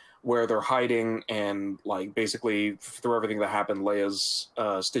moment where they're hiding, and like basically through everything that happened, Leia's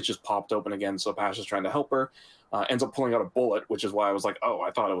stitches popped open again. So Pash is trying to help her, ends up pulling out a bullet, which is why I was like, oh,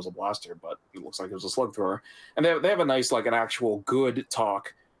 I thought it was a blaster, but it looks like it was a slug thrower. And they have a nice, like an actual good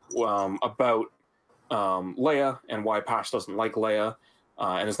talk about Leia and why Pash doesn't like Leia.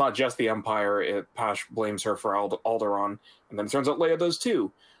 And it's not just the Empire. Pash blames her for Alderaan, and then it turns out Leia does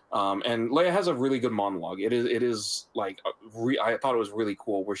too. And Leia has a really good monologue. It is like I thought it was really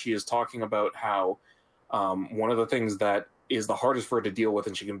cool, where she is talking about how one of the things that is the hardest for her to deal with,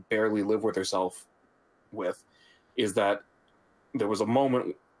 and she can barely live with herself with, is that there was a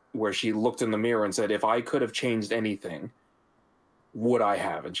moment where she looked in the mirror and said, "If I could have changed anything, would I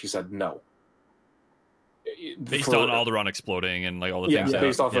have?" And she said, "No." Based on Alderaan exploding and like all the things.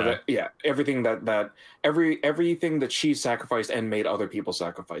 Based off of it, everything everything that she sacrificed and made other people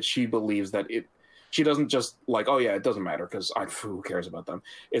sacrifice. She believes that she doesn't just like, oh yeah, it doesn't matter because who cares about them.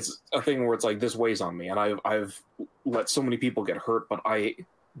 It's a thing where it's like, this weighs on me, and I've let so many people get hurt, but I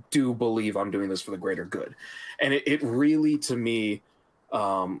do believe I'm doing this for the greater good. And it really, to me,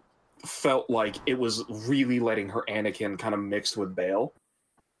 felt like it was really letting her Anakin kind of mixed with Bail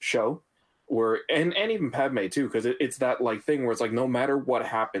show. And even Padme too, because it's that like thing where it's like, no matter what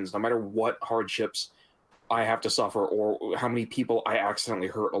happens, no matter what hardships I have to suffer or how many people I accidentally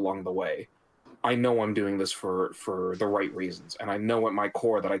hurt along the way, I know I'm doing this for the right reasons, and I know at my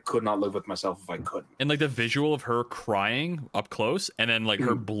core that I could not live with myself if I couldn't. And like the visual of her crying up close and then like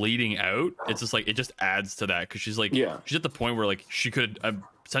her bleeding out, it's just like, it just adds to that, because she's like, she's at the point where like she could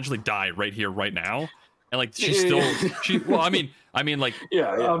essentially die right here, right now. And like she's still well, I mean like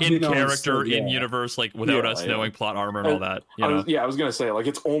in character, in universe, like without us knowing plot armor and all that. I was gonna say, like,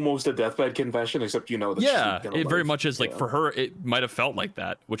 it's almost a deathbed confession, except that she's gonna it very much is. Like for her, it might have felt like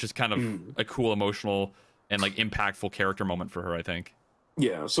that, which is kind of a cool, emotional, and like impactful character moment for her, I think.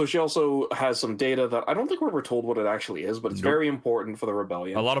 Yeah, so she also has some data that I don't think we're ever told what it actually is, but it's very important for the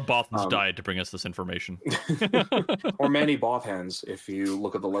rebellion. A lot of Bothans died to bring us this information. Or many Bothans, if you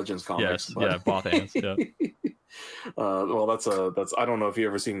look at the Legends comics. Yes, Bothans, yeah. Well, that's I don't know if you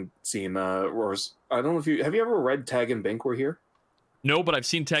ever seen or I don't know if have you ever read Tag and Bink Were Here? No, but I've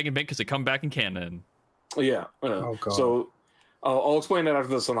seen Tag and Bink because they come back in canon. Yeah. Oh, God. So I'll explain it after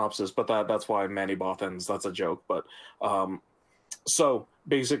the synopsis, but that's why Manny Bothans, that's a joke, but so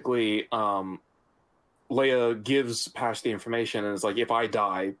basically, Leia gives Pash the information, and it's like, if I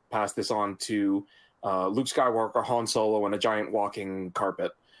die, pass this on to Luke Skywalker, Han Solo, and a giant walking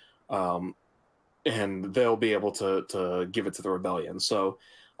carpet, and they'll be able to give it to the rebellion. So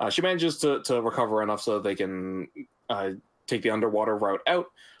she manages to recover enough so that they can take the underwater route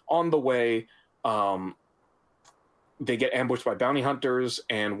out. On the way, they get ambushed by bounty hunters,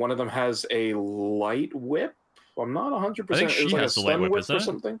 and one of them has a light whip. I'm not 100%. I think she has the light whip, or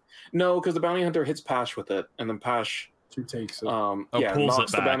something. No, because the bounty hunter hits Pash with it, and then Pash takes it. Pulls knocks it back.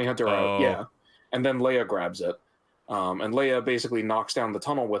 the bounty hunter out. Yeah, and then Leia grabs it. And Leia basically knocks down the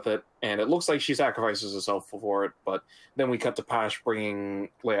tunnel with it, and it looks like she sacrifices herself for it. But then we cut to Pash bringing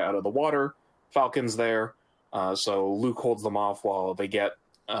Leia out of the water. Falcon's there, so Luke holds them off while they get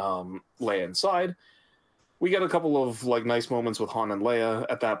Leia inside. We get a couple of like nice moments with Han and Leia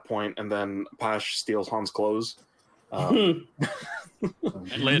at that point, and then Pash steals Han's clothes. And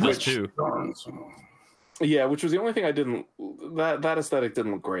Leia does too. Yeah, which was the only thing I didn't. That aesthetic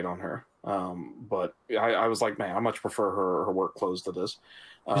didn't look great on her. But I was like, man, I much prefer her work clothes to this.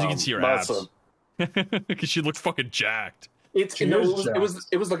 Because you can see her abs. Because she looks fucking jacked. It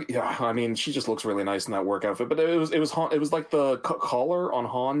was like, yeah. I mean, she just looks really nice in that work outfit. But it was like the collar on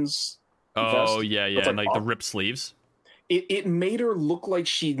Han's. Oh vest. yeah, and like the ripped sleeves. It made her look like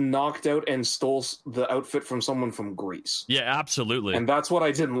she knocked out and stole the outfit from someone from Greece. Yeah, absolutely. And that's what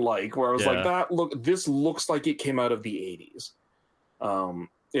I didn't like. Where I was like, this looks like it came out of the 80s.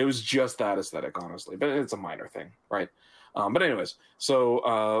 It was just that aesthetic, honestly, but it's a minor thing, right? But anyways, so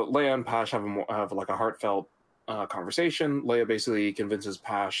Leia and Pash have like a heartfelt conversation. Leia basically convinces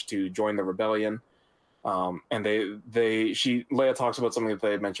Pash to join the rebellion, and Leia talks about something that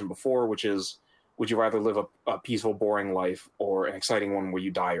they had mentioned before, which is, would you rather live a peaceful, boring life or an exciting one where you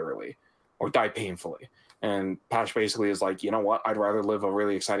die early or die painfully? And Pash basically is like, you know what? I'd rather live a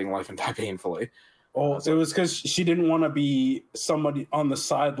really exciting life and die painfully. Oh, it was because she didn't want to be somebody on the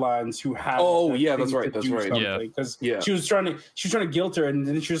sidelines who had. Oh, yeah, that's right. Yeah, because she was trying to guilt her, and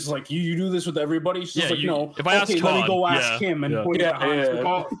then she was like, "You do this with everybody." She's like, "No, if I ask let me go ask him." And point out,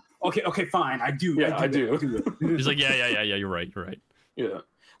 like, okay, fine, I do. Yeah, I do. He's like, yeah. You're right. Yeah.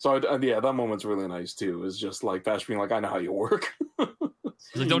 So that moment's really nice too. It's just like Pash being like, "I know how you work."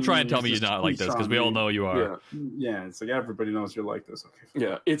 He's like, don't try and tell me you're not like this, because we all know you are. Yeah, it's like everybody knows you're like this. Okay.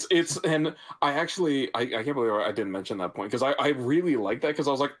 Yeah, it's and I can't believe I didn't mention that point, because I really like that, because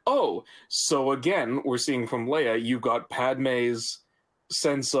I was like, oh, so again, we're seeing from Leia, you've got Padme's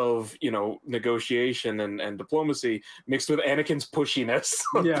sense of, negotiation and diplomacy mixed with Anakin's pushiness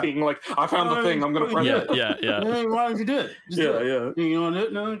of being like, I found the thing, I'm gonna press it. Yeah. Why don't you do it? You want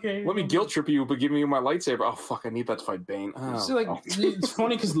it? No, okay. Let me guilt trip you, but give me my lightsaber. Oh fuck, I need that to fight Bane. It's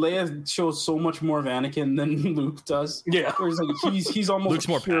funny because Leia shows so much more of Anakin than Luke does. Yeah, whereas like he's almost Luke's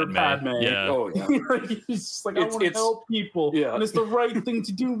more pure Padme. Yeah. Oh yeah. He's just like, I want to help people. Yeah, and it's the right thing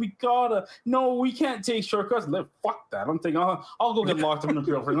to do. We gotta. No, we can't take shortcuts. Fuck that. I'm thinking, I'll go get locked up in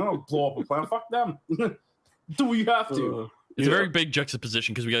Imperial Prison. I'll blow up a planet. Fuck them. Do we have to? It's a very big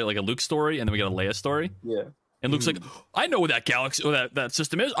juxtaposition, because we got like a Luke story and then we got a Leia story. Yeah. And Luke's like, I know what that galaxy or that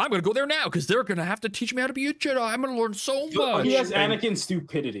system is. I'm going to go there now, because they're going to have to teach me how to be a Jedi. I'm going to learn so much. He has Anakin's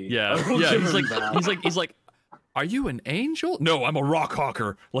stupidity. Yeah. He's like, are you an angel? No, I'm a rock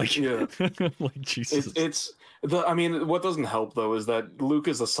hawker. Like, like Jesus. What doesn't help though is that Luke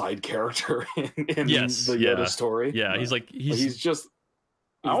is a side character in the Yoda story. Yeah, he's just.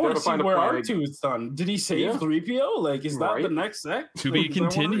 I want to see where R2 is done. Did he save 3PO? Like, is that the next sect? To be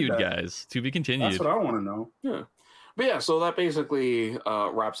continued, guys. To be continued. That's what I want to know. Yeah. But yeah, so that basically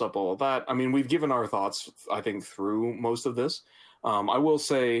wraps up all of that. I mean, we've given our thoughts, I think, through most of this. I will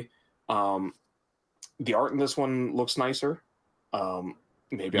say the art in this one looks nicer.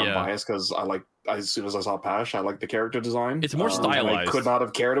 Maybe I'm biased because as soon as I saw Pash, I like the character design. It's more stylized. I could not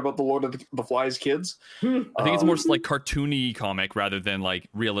have cared about the Lord of the Flies kids. I think it's more like cartoony comic rather than like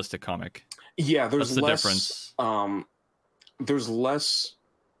realistic comic. Yeah, there's the less difference. There's less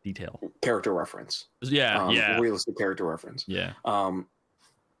detail, character reference. Realistic character reference. Yeah.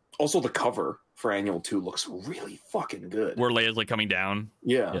 Also, the cover for Annual 2 looks really fucking good. Where Leia's like coming down.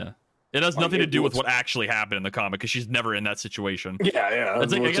 Yeah. It has nothing to do with what actually happened in the comic, because she's never in that situation. Yeah. I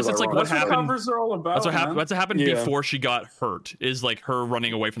guess it's like what happened. Covers are all about. That's what happened before she got hurt. Is like her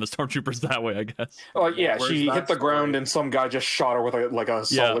running away from the stormtroopers that way, I guess. She hit the ground and some guy just shot her with a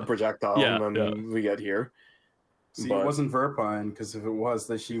solid projectile, and then we get here. See, it wasn't Verpine, because if it was,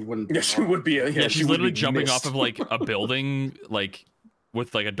 then she wouldn't. Yeah, she would be. She's literally jumping off of like a building, like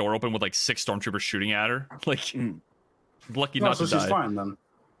with like a door open with like 6 stormtroopers shooting at her. Like, lucky not to die. So she's fine then.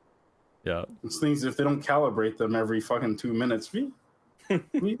 Yeah. These things, if they don't calibrate them every fucking 2 minutes, it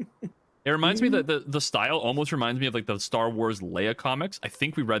reminds me that the style almost reminds me of like the Star Wars Leia comics. I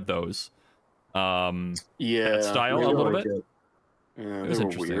think we read those. That style a little bit. Yeah, they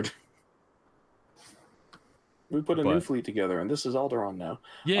were weird. We put a new fleet together, and this is Alderaan now.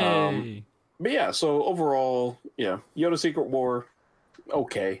 Yay! But yeah, so overall, Yoda Secret War,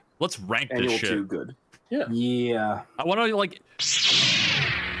 okay. Let's rank Annual this shit. 2, good. Yeah. I want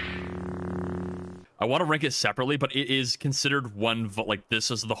to rank it separately, but it is considered one. Like,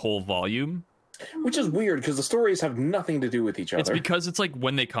 this is the whole volume. Which is weird because the stories have nothing to do with each other. It's because it's like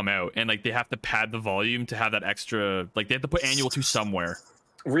when they come out and like they have to pad the volume to have that extra, like they have to put annual 2 somewhere.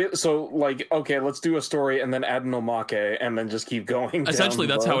 So like, okay, let's do a story and then add an omake and then just keep going. Essentially,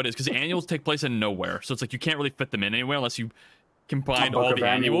 that's how it is, because annuals take place in nowhere, so it's like you can't really fit them in anywhere unless you combine all the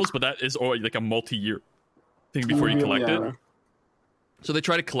annuals. But that is like a multi-year thing before you collect it. So they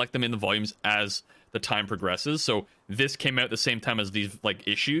try to collect them in the volumes as the time progresses. So this came out at the same time as these like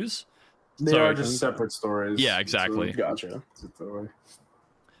issues. They are just separate stories. Yeah, exactly. So, gotcha. But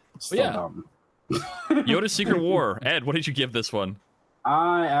yeah, Yoda's Secret War. Ed, what did you give this one?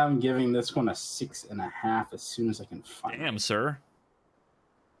 I am giving this one a 6.5 as soon as I can find it. Damn, sir.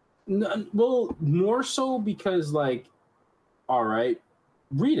 No, well, more so because, like, all right,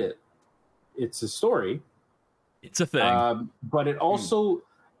 read it. It's a story. It's a thing. But it also,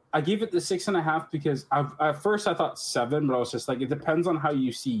 I gave it the 6.5 because at first I thought 7, but I was just like, it depends on how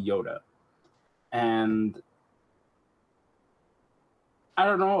you see Yoda. And I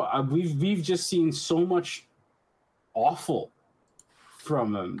don't know. We've just seen so much awful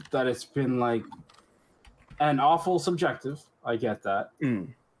from him that it's been like an awful subjective. I get that,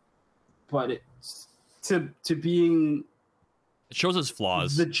 but it's to being it shows his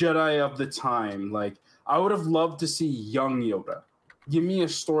flaws. The Jedi of the time, like I would have loved to see young Yoda. Give me a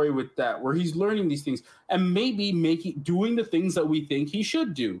story with that where he's learning these things and maybe doing the things that we think he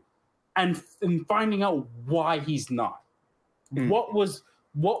should do, and finding out why he's not. What was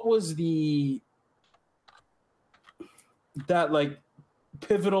that like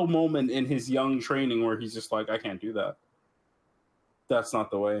pivotal moment in his young training where he's just like, I can't do that. That's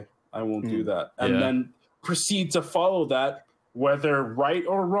not the way. I won't do that. And then proceed to follow that, whether right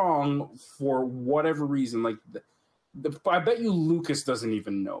or wrong, for whatever reason. Like, I bet you Lucas doesn't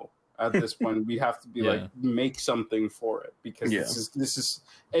even know at this point. We'd have to be like, make something for it, because this is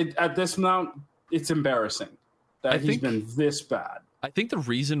at this amount, it's embarrassing that he's been this bad. I think the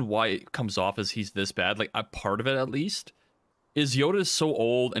reason why it comes off as he's this bad, like a part of it at least, is Yoda is so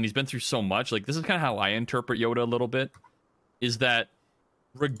old and he's been through so much. Like, this is kind of how I interpret Yoda a little bit, is that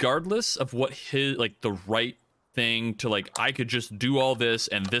regardless of what his, like, the right thing to, like, I could just do all this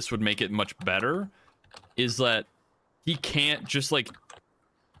and this would make it much better, is that he can't just, like,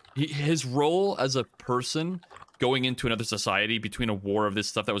 his role as a person going into another society between a war of this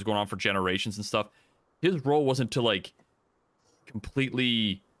stuff that was going on for generations and stuff, his role wasn't to, like,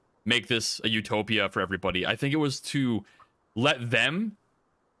 completely make this a utopia for everybody. I think it was to let them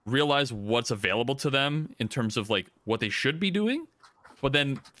realize what's available to them in terms of like what they should be doing, but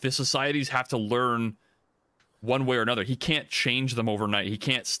then the societies have to learn one way or another. He can't change them overnight. He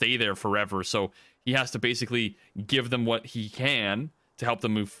can't stay there forever. So he has to basically give them what he can to help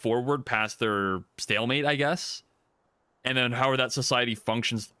them move forward past their stalemate, I guess. And then however that society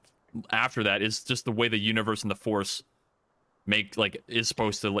functions after that is just the way the universe and the Force is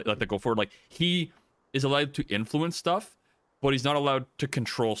supposed to let that go forward. Like, he is allowed to influence stuff, but he's not allowed to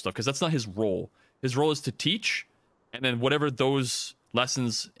control stuff, because that's not his role. His role is to teach, and then whatever those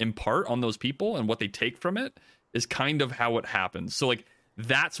lessons impart on those people and what they take from it is kind of how it happens. So, like,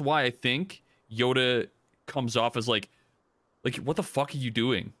 that's why I think Yoda comes off as like, what the fuck are you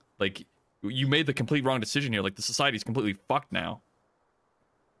doing? Like, you made the complete wrong decision here. Like, the society's completely fucked now.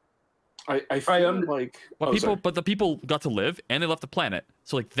 I feel like... But the people got to live, and they left the planet.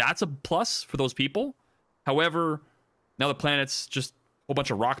 So, like, that's a plus for those people. However, now the planet's just a whole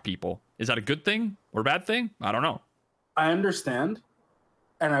bunch of rock people. Is that a good thing or a bad thing? I don't know. I understand.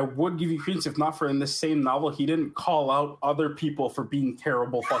 And I would give you credence if not for in this same novel, he didn't call out other people for being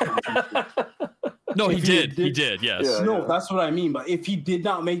terrible fucking people. No, he did. He did, yes. Yeah, no, that's what I mean. But if he did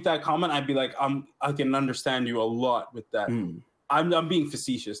not make that comment, I'd be like, I can understand you a lot with that. I'm being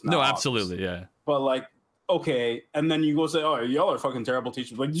facetious now. No, absolutely, yeah. But like, okay, and then you go say, "Oh, y'all are fucking terrible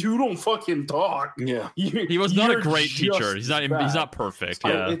teachers." Like, you don't fucking talk. Yeah, he was not a great teacher. He's not perfect.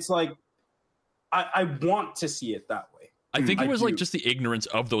 Yeah, it's like I want to see it that way. I think it was like just the ignorance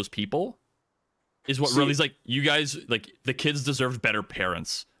of those people is what really is like. You guys, like, the kids deserved better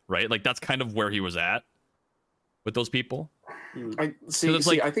parents, right? Like, that's kind of where he was at with those people. I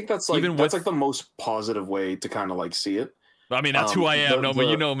think that's like like the most positive way to kind of like see it. I mean, that's who I am. But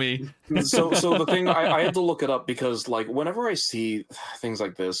you know me. so the thing, I had to look it up because, like, whenever I see things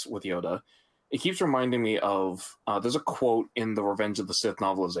like this with Yoda, it keeps reminding me of there's a quote in the Revenge of the Sith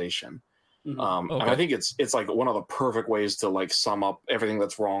novelization. And I think it's like one of the perfect ways to like sum up everything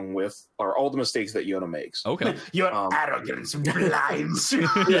that's wrong with, or all the mistakes that Yoda makes. Okay. Your arrogance blinds. So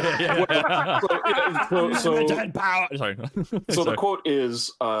Sorry. So the quote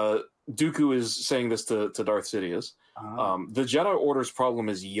is, Dooku is saying this to Darth Sidious. The Jedi Order's problem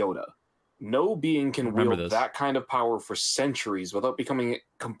is Yoda. No being can wield this. that kind of power for centuries without becoming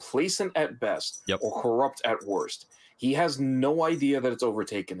complacent at best or corrupt at worst. He has no idea that it's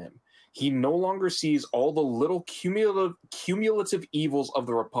overtaken him. He no longer sees all the little cumulative evils of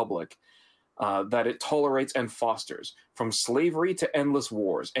the Republic that it tolerates and fosters, from slavery to endless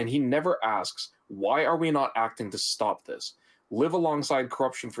wars, and he never asks, why are we not acting to stop this? Live alongside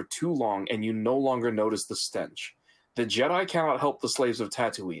corruption for too long, and you no longer notice the stench. The Jedi cannot help the slaves of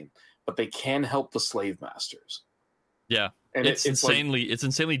Tatooine, but they can help the slave masters. Yeah, and it's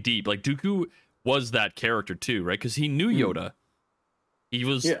insanely deep. Like, Dooku was that character too, right? Because he knew Yoda. He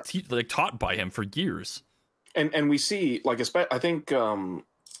was taught by him for years. And we see, like, I think, oh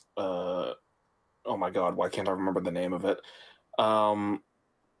my God, why can't I remember the name of it? What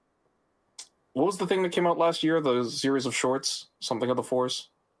was the thing that came out last year? The series of shorts, something of the Force.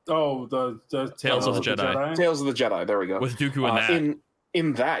 Oh, the Tales of the Jedi. Tales of the Jedi. There we go. With Dooku and that.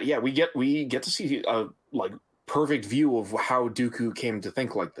 In that, yeah, we get to see a perfect view of how Dooku came to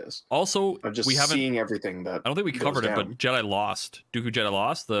think like this. Also, we haven't seeing everything that. I don't think we covered it, but Jedi Lost, Dooku Jedi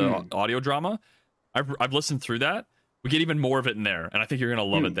Lost, the audio drama. I've listened through that. We get even more of it in there, and I think you're gonna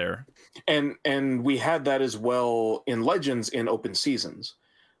love it there. And we had that as well in Legends in Open Seasons,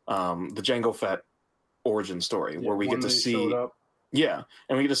 the Jango Fett origin story, where we get to see, and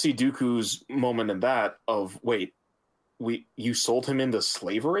we get to see Dooku's moment in that of, wait, you sold him into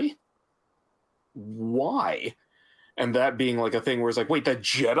slavery? Why? And that being like a thing where it's like, wait, the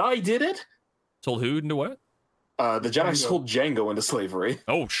Jedi did it? Sold who into what? The Jedi sold Jango into slavery.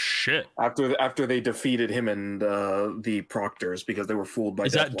 Oh shit! After they defeated him and the Proctors because they were fooled by.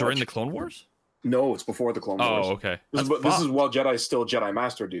 Is that during the Clone Wars? No, it's before the Clone Wars. Oh, okay. This is while Jedi's still Jedi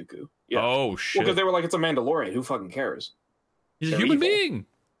Master Dooku. Yeah. Oh shit! Well, because they were like, it's a Mandalorian. Who fucking cares? He's a human being.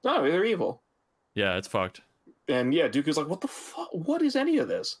 No, they're evil. Yeah, it's fucked. And yeah, Dooku's like, what the fuck? What is any of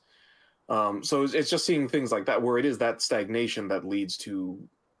this? So it's just seeing things like that where it is that stagnation that leads to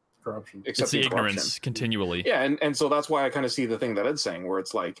corruption. It's the ignorance continually. Yeah, and so that's why I kind of see the thing that Ed's saying, where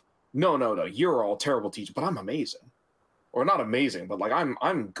it's like, no, you're all terrible teachers, but I'm amazing, or not amazing, but like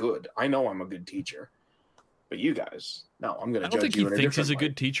I'm good. I know I'm a good teacher, but you guys, no, I'm gonna. I don't think he thinks he's a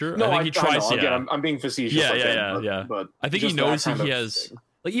good teacher. No, I think he tries. I know. Again, I'm being facetious. Yeah. But I think he knows he has.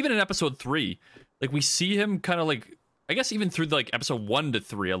 Like, even in episode 3, like, we see him kind of like, I guess even through like episode 1 to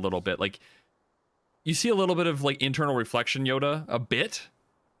 3 a little bit, like, you see a little bit of like internal reflection, Yoda, a bit,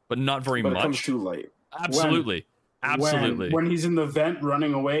 but not very much. It comes too late. Absolutely. When he's in the vent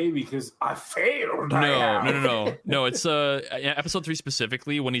running away because I failed. No. It's episode 3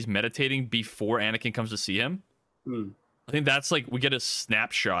 specifically, when he's meditating before Anakin comes to see him. I think that's like, we get a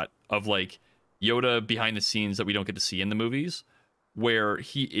snapshot of like Yoda behind the scenes that we don't get to see in the movies, where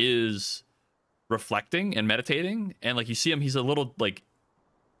he is reflecting and meditating, and like you see him, he's a little like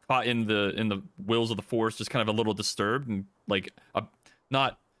caught in the wills of the Force, just kind of a little disturbed and like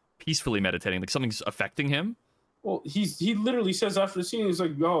not peacefully meditating, like something's affecting him. Well, he literally says after the scene, he's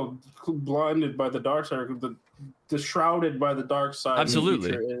like, "Oh, blinded by the dark side, the shrouded by the dark side."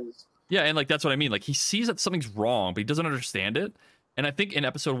 Absolutely. Yeah, and like that's what I mean. Like, he sees that something's wrong, but he doesn't understand it. And I think in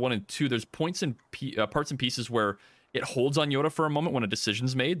episode 1 and 2, there's parts and pieces where it holds on Yoda for a moment when a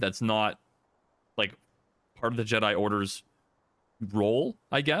decision's made that's not like part of the Jedi Order's role,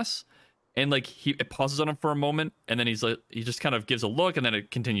 I guess. And like it pauses on him for a moment, and then he's like, he just kind of gives a look, and then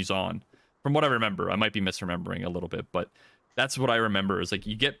it continues on. From what I remember, I might be misremembering a little bit, but that's what I remember, is like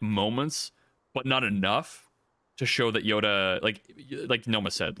you get moments, but not enough to show that Yoda, like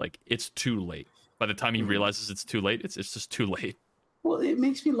Noma said, like it's too late. By the time he realizes it's too late, it's just too late. Well, it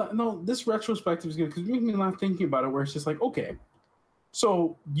makes me laugh. No, this retrospective is good because it makes me laugh thinking about it, where it's just like, okay,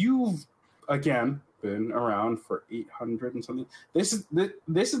 so you've, again, been around for 800 and something. This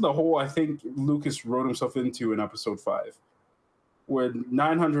is the hole I think Lucas wrote himself into in episode 5. When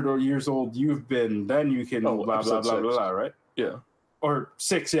 900 years old you've been, then you can blah, blah, blah, blah, blah, right? Yeah. Or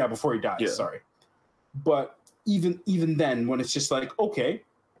 6, yeah, before he dies, sorry. But even then, when it's just like, okay,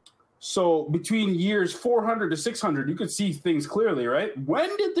 so between years 400 to 600, you could see things clearly, right?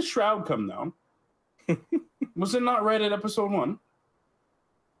 When did the shroud come down? Was it not right at episode 1?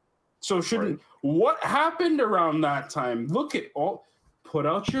 So what happened around that time? Look at all. Put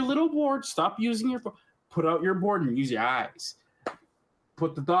out your little board. Stop using your phone. Put out your board and use your eyes.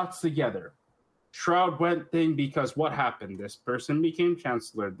 Put the dots together. Shroud went thing because what happened? This person became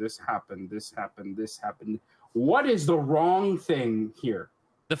chancellor. This happened. This happened. This happened. What is the wrong thing here?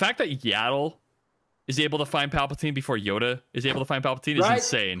 The fact that Yaddle is able to find Palpatine before Yoda is able to find Palpatine is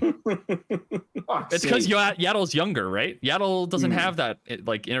insane. It's because Yaddle's younger, right? Yaddle doesn't have that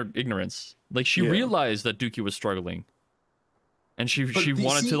like inner ignorance. Like, she realized that Dooku was struggling, and she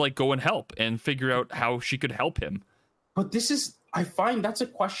wanted to like go and help and figure out how she could help him. But I find that's a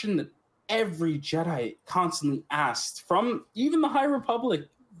question that every Jedi constantly asked, from even the High Republic.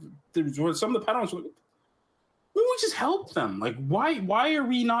 Some of the Padawans were like, why don't we just help them? Like, why are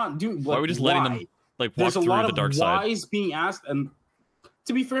we not doing? Like, why are we just letting them like walk through the dark side? There's a lot of whys being asked, and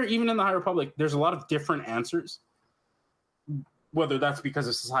to be fair, even in the High Republic, there's a lot of different answers. Whether that's because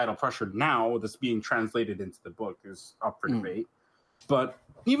of societal pressure now that's being translated into the book is up for debate. But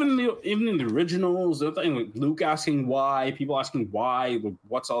even in the originals, the thing like Luke asking why, people asking why,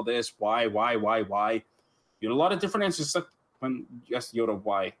 what's all this, why, you know, a lot of different answers. Like when you ask Yoda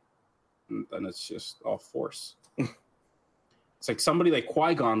why, then it's just all force. It's like somebody like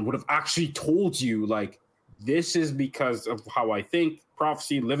Qui-Gon would have actually told you, like, this is because of how I think,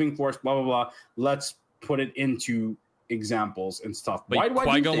 prophecy, living force, blah blah blah. Let's put it into examples and stuff. But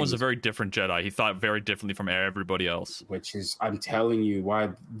Qui-Gon was a very different Jedi. He thought very differently from everybody else. Which is, I'm telling you, why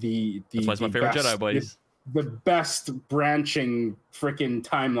that's why it's my favorite Jedi, boys. The best branching freaking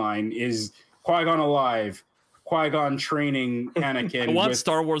timeline is Qui-Gon alive, Qui-Gon training Anakin. I want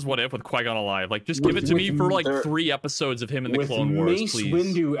Star Wars What If with Qui-Gon alive. Like, just give it to me for like 3 episodes of him in the Clone Wars, Mace please.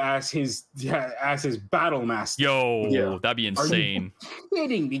 Windu as his battle master. That'd be insane. Are you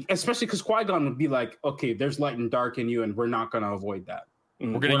kidding me? Especially because Qui-Gon would be like, okay, there's light and dark in you, and we're not going to avoid that.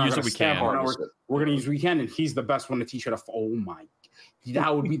 We're going to use what we can. We're going to use what we can, and he's the best one to teach it. Oh my,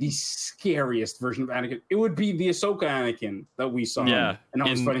 that would be the scariest version of Anakin. It would be the Ahsoka Anakin that we saw. Yeah, and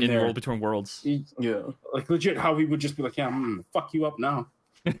in World Between Worlds. Like legit, how he would just be like, yeah, I'm gonna fuck you up now.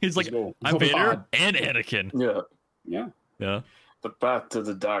 He's like, I'm Vader and Anakin. Yeah. The path to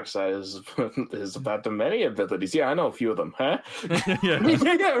the dark side is the path to many abilities. Yeah, I know a few of them, huh? yeah,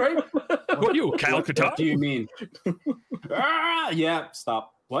 right. Who are you, Kyle Katarn? What do you mean? Yeah,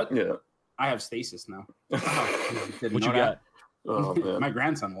 stop. What? Yeah. I have stasis now. What you got? Oh, man. My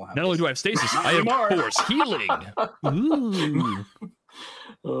grandson will have. Not only do I have stasis, I have force healing.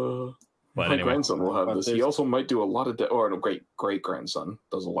 Ooh. But my anyway. grandson will have this. He also might do a lot of great grandson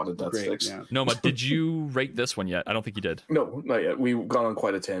does a lot of death sticks. Yeah. Noma, did you rate this one yet? I don't think you did. No, not yet. We've gone on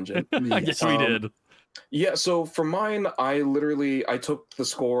quite a tangent. Yes, we did. Yeah, so for mine, I took the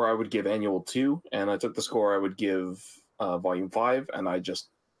score I would give Annual 2, and I took the score I would give Volume 5, and I just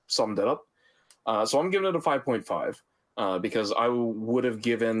summed it up. So I'm giving it a 5.5, because I would have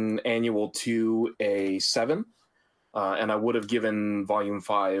given Annual 2 a 7, and I would have given Volume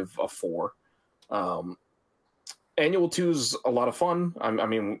 5 a 4. Annual 2's a lot of fun. I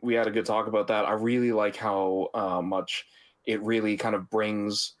mean, we had a good talk about that. I really like how much it really kind of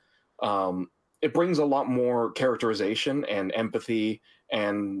brings... it brings a lot more characterization and empathy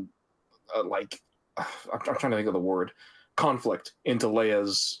and I'm trying to think of the word, conflict into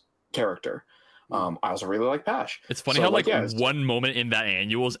Leia's character. I also really like Pash. It's funny how one moment in that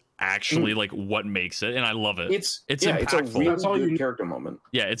annual is actually like what makes it, and I love it. It's impactful. It's a really good character moment.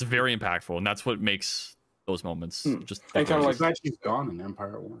 Yeah, it's very impactful, and that's what makes those moments just. And kind of like she's gone in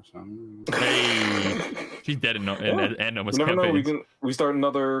Empire Wars. Hey, she's dead in Noma's you never campaigns. know. We start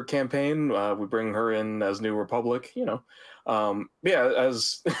another campaign. We bring her in as New Republic. You know,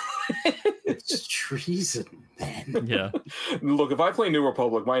 as it's treason, man. Yeah. Look, if I play New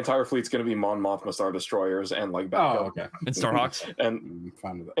Republic, my entire fleet's going to be Mon Mothma Star Destroyers and like backup. Oh, okay. And Starhawks. And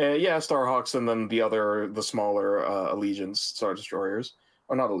fine with that. Yeah, Starhawks, and then the smaller Allegiance Star Destroyers,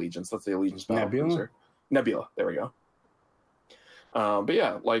 or not Allegiance. That's the Allegiance battle cruiser. Nebula. There we go. But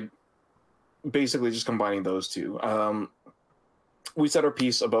yeah, like basically just combining those two. We said our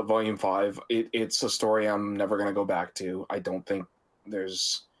piece about Volume 5. It's a story I'm never going to go back to. I don't think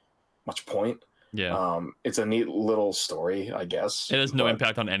there's much point. Yeah. It's a neat little story, I guess. It has no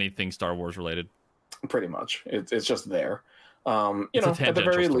impact on anything Star Wars related. Pretty much. It's just there. At the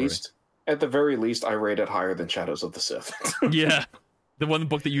very least, I rate it higher than Shadows of the Sith. Yeah. The one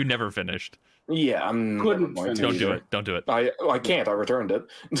book that you never finished. Yeah, I'm couldn't going to. Don't do it. I can't. I returned it.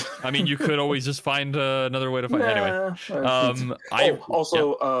 I mean, you could always just find another way to find it. Anyway.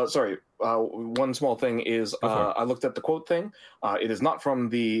 Sorry. One small thing is I looked at the quote thing. It is not from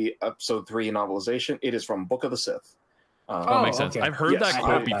the Episode 3 novelization. It is from Book of the Sith. That makes sense. Okay. I've heard that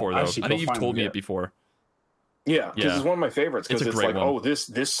quote before, though. I think you've told me it before. Yeah, because it's one of my favorites. Because it's like, one.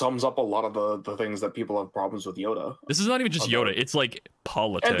 this sums up a lot of the things that people have problems with Yoda. This is not even just Yoda. It's like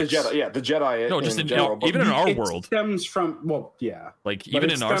politics. And the Jedi, the Jedi. No, just even in our world. It stems from like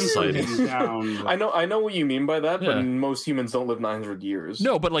even in our society. I know what you mean by that, but most humans don't live 900 years.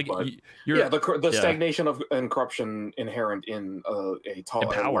 No, but the stagnation and corruption inherent in a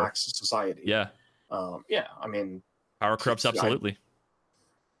lax society. Yeah. I mean, power corrupts absolutely.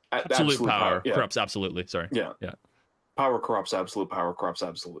 Absolute power corrupts absolutely. Sorry. Yeah. Power corrupts,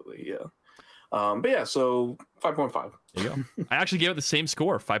 absolutely, yeah. But yeah, so 5.5. There you go. I actually gave it the same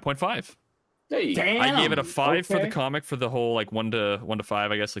score, 5.5. Hey, Damn. I gave it a 5 for Okay. the comic for the whole like 1 to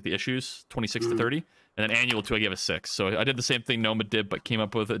 5, I guess, like the issues 26 to 30, and then annual 2 I gave a 6. So I did the same thing Noma did, but came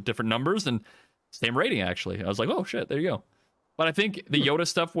up with different numbers and same rating actually. I was like, oh shit, there you go. But I think the Yoda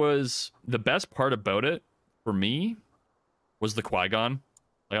stuff was the best part about it for me was the Qui-Gon.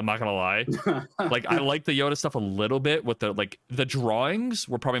 Like, I'm not gonna lie, like I like the Yoda stuff a little bit with the drawings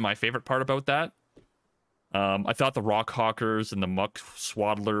were probably my favorite part about that. I thought the Rock Hawkers and the Muck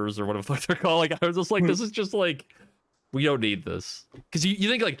Swaddlers or whatever they're called, like I was just like, this is just like, we don't need this. Because you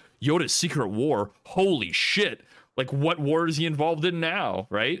think like Yoda's Secret War, holy shit, like what war is he involved in now,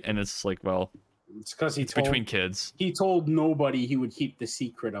 right? And it's like, well, It's because it's between kids. He told nobody he would keep the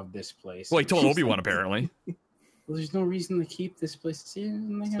secret of this place. Well, he told Obi-Wan apparently. Well, there's no reason to keep this place. See,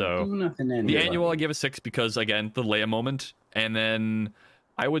 they So, don't do nothing anyway. The annual I gave a 6 because again the Leia moment, and then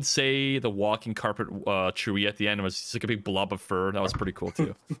I would say the walking carpet Chewie at the end was just like a big blob of fur. That was pretty cool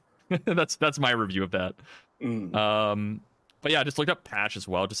too. that's my review of that. But yeah, I just looked up Patch as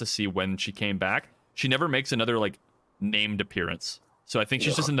well just to see when she came back. She never makes another like named appearance, so I think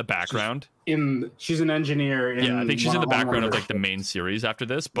she's just in the background. She's an engineer. Yeah, I think she's in the background of like the main series after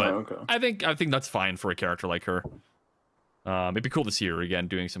this. But okay. I think that's fine for a character like her. It'd be cool to see her again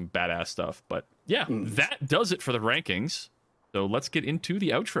doing some badass stuff. But yeah, that does it for the rankings. So let's get into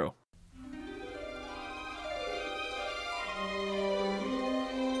the outro.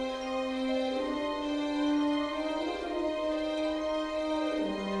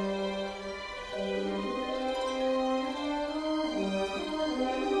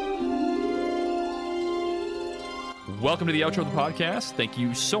 Welcome to the outro of the podcast. Thank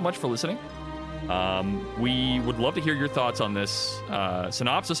you so much for listening. We would love to hear your thoughts on this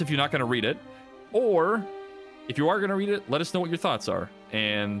synopsis if you're not going to read it, or if you are going to read it, let us know what your thoughts are,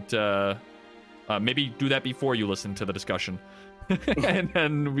 and maybe do that before you listen to the discussion, and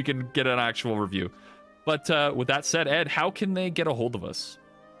then we can get an actual review. But with that said, Ed, how can they get a hold of us?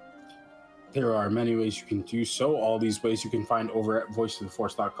 There are many ways you can do so. All these ways you can find over at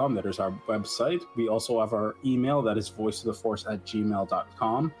voiceoftheforce.com. That is our website. We also have our email. That is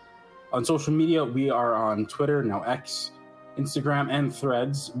voiceoftheforce@gmail.com. On social media, we are on Twitter, now X, Instagram, and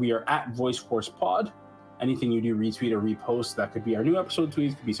Threads. We are at VoiceForcePod. Anything you do, retweet or repost, that could be our new episode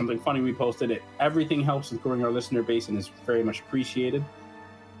tweets, could be something funny we posted. Everything helps in growing our listener base and is very much appreciated.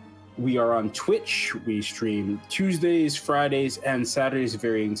 We are on Twitch. We stream Tuesdays, Fridays, and Saturdays at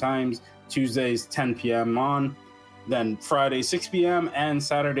varying times. Tuesdays, 10 p.m. on, then Fridays, 6 p.m., and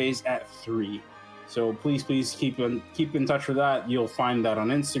Saturdays at 3. So please keep in touch with that. You'll find that on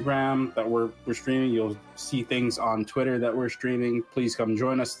Instagram that we're streaming. You'll see things on Twitter that we're streaming. Please come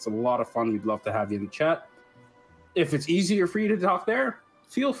join us. It's a lot of fun. We'd love to have you in the chat. If it's easier for you to talk there,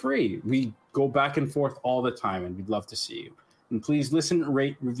 feel free. We go back and forth all the time, and we'd love to see you. And please listen,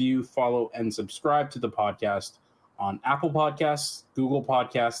 rate, review, follow, and subscribe to the podcast on Apple Podcasts, Google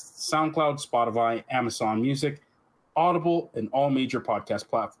Podcasts, SoundCloud, Spotify, Amazon Music, Audible, and all major podcast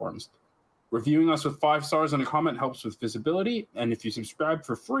platforms. Reviewing us with 5 stars and a comment helps with visibility, and if you subscribe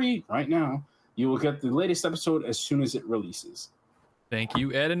for free right now, you will get the latest episode as soon as it releases. Thank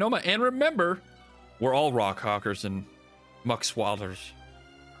you, Ed and Noma. And remember, we're all Rock Hawkers and Muck Swaddlers.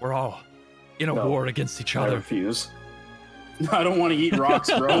 We're all in a war against each I other. refuse. I don't want to eat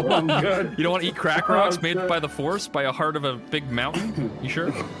rocks, bro. I'm good. You don't want to eat crack rocks made by the Force by a heart of a big mountain? You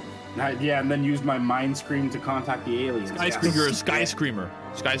sure? Yeah, and then use my mind scream to contact the aliens. Skyscreamer, you're a Sky Screamer.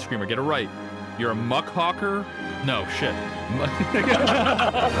 Sky Screamer, get it right. You're a Muck Hawker? No, shit. Get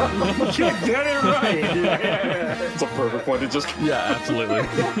it right. It's a perfect one to just... Yeah, absolutely.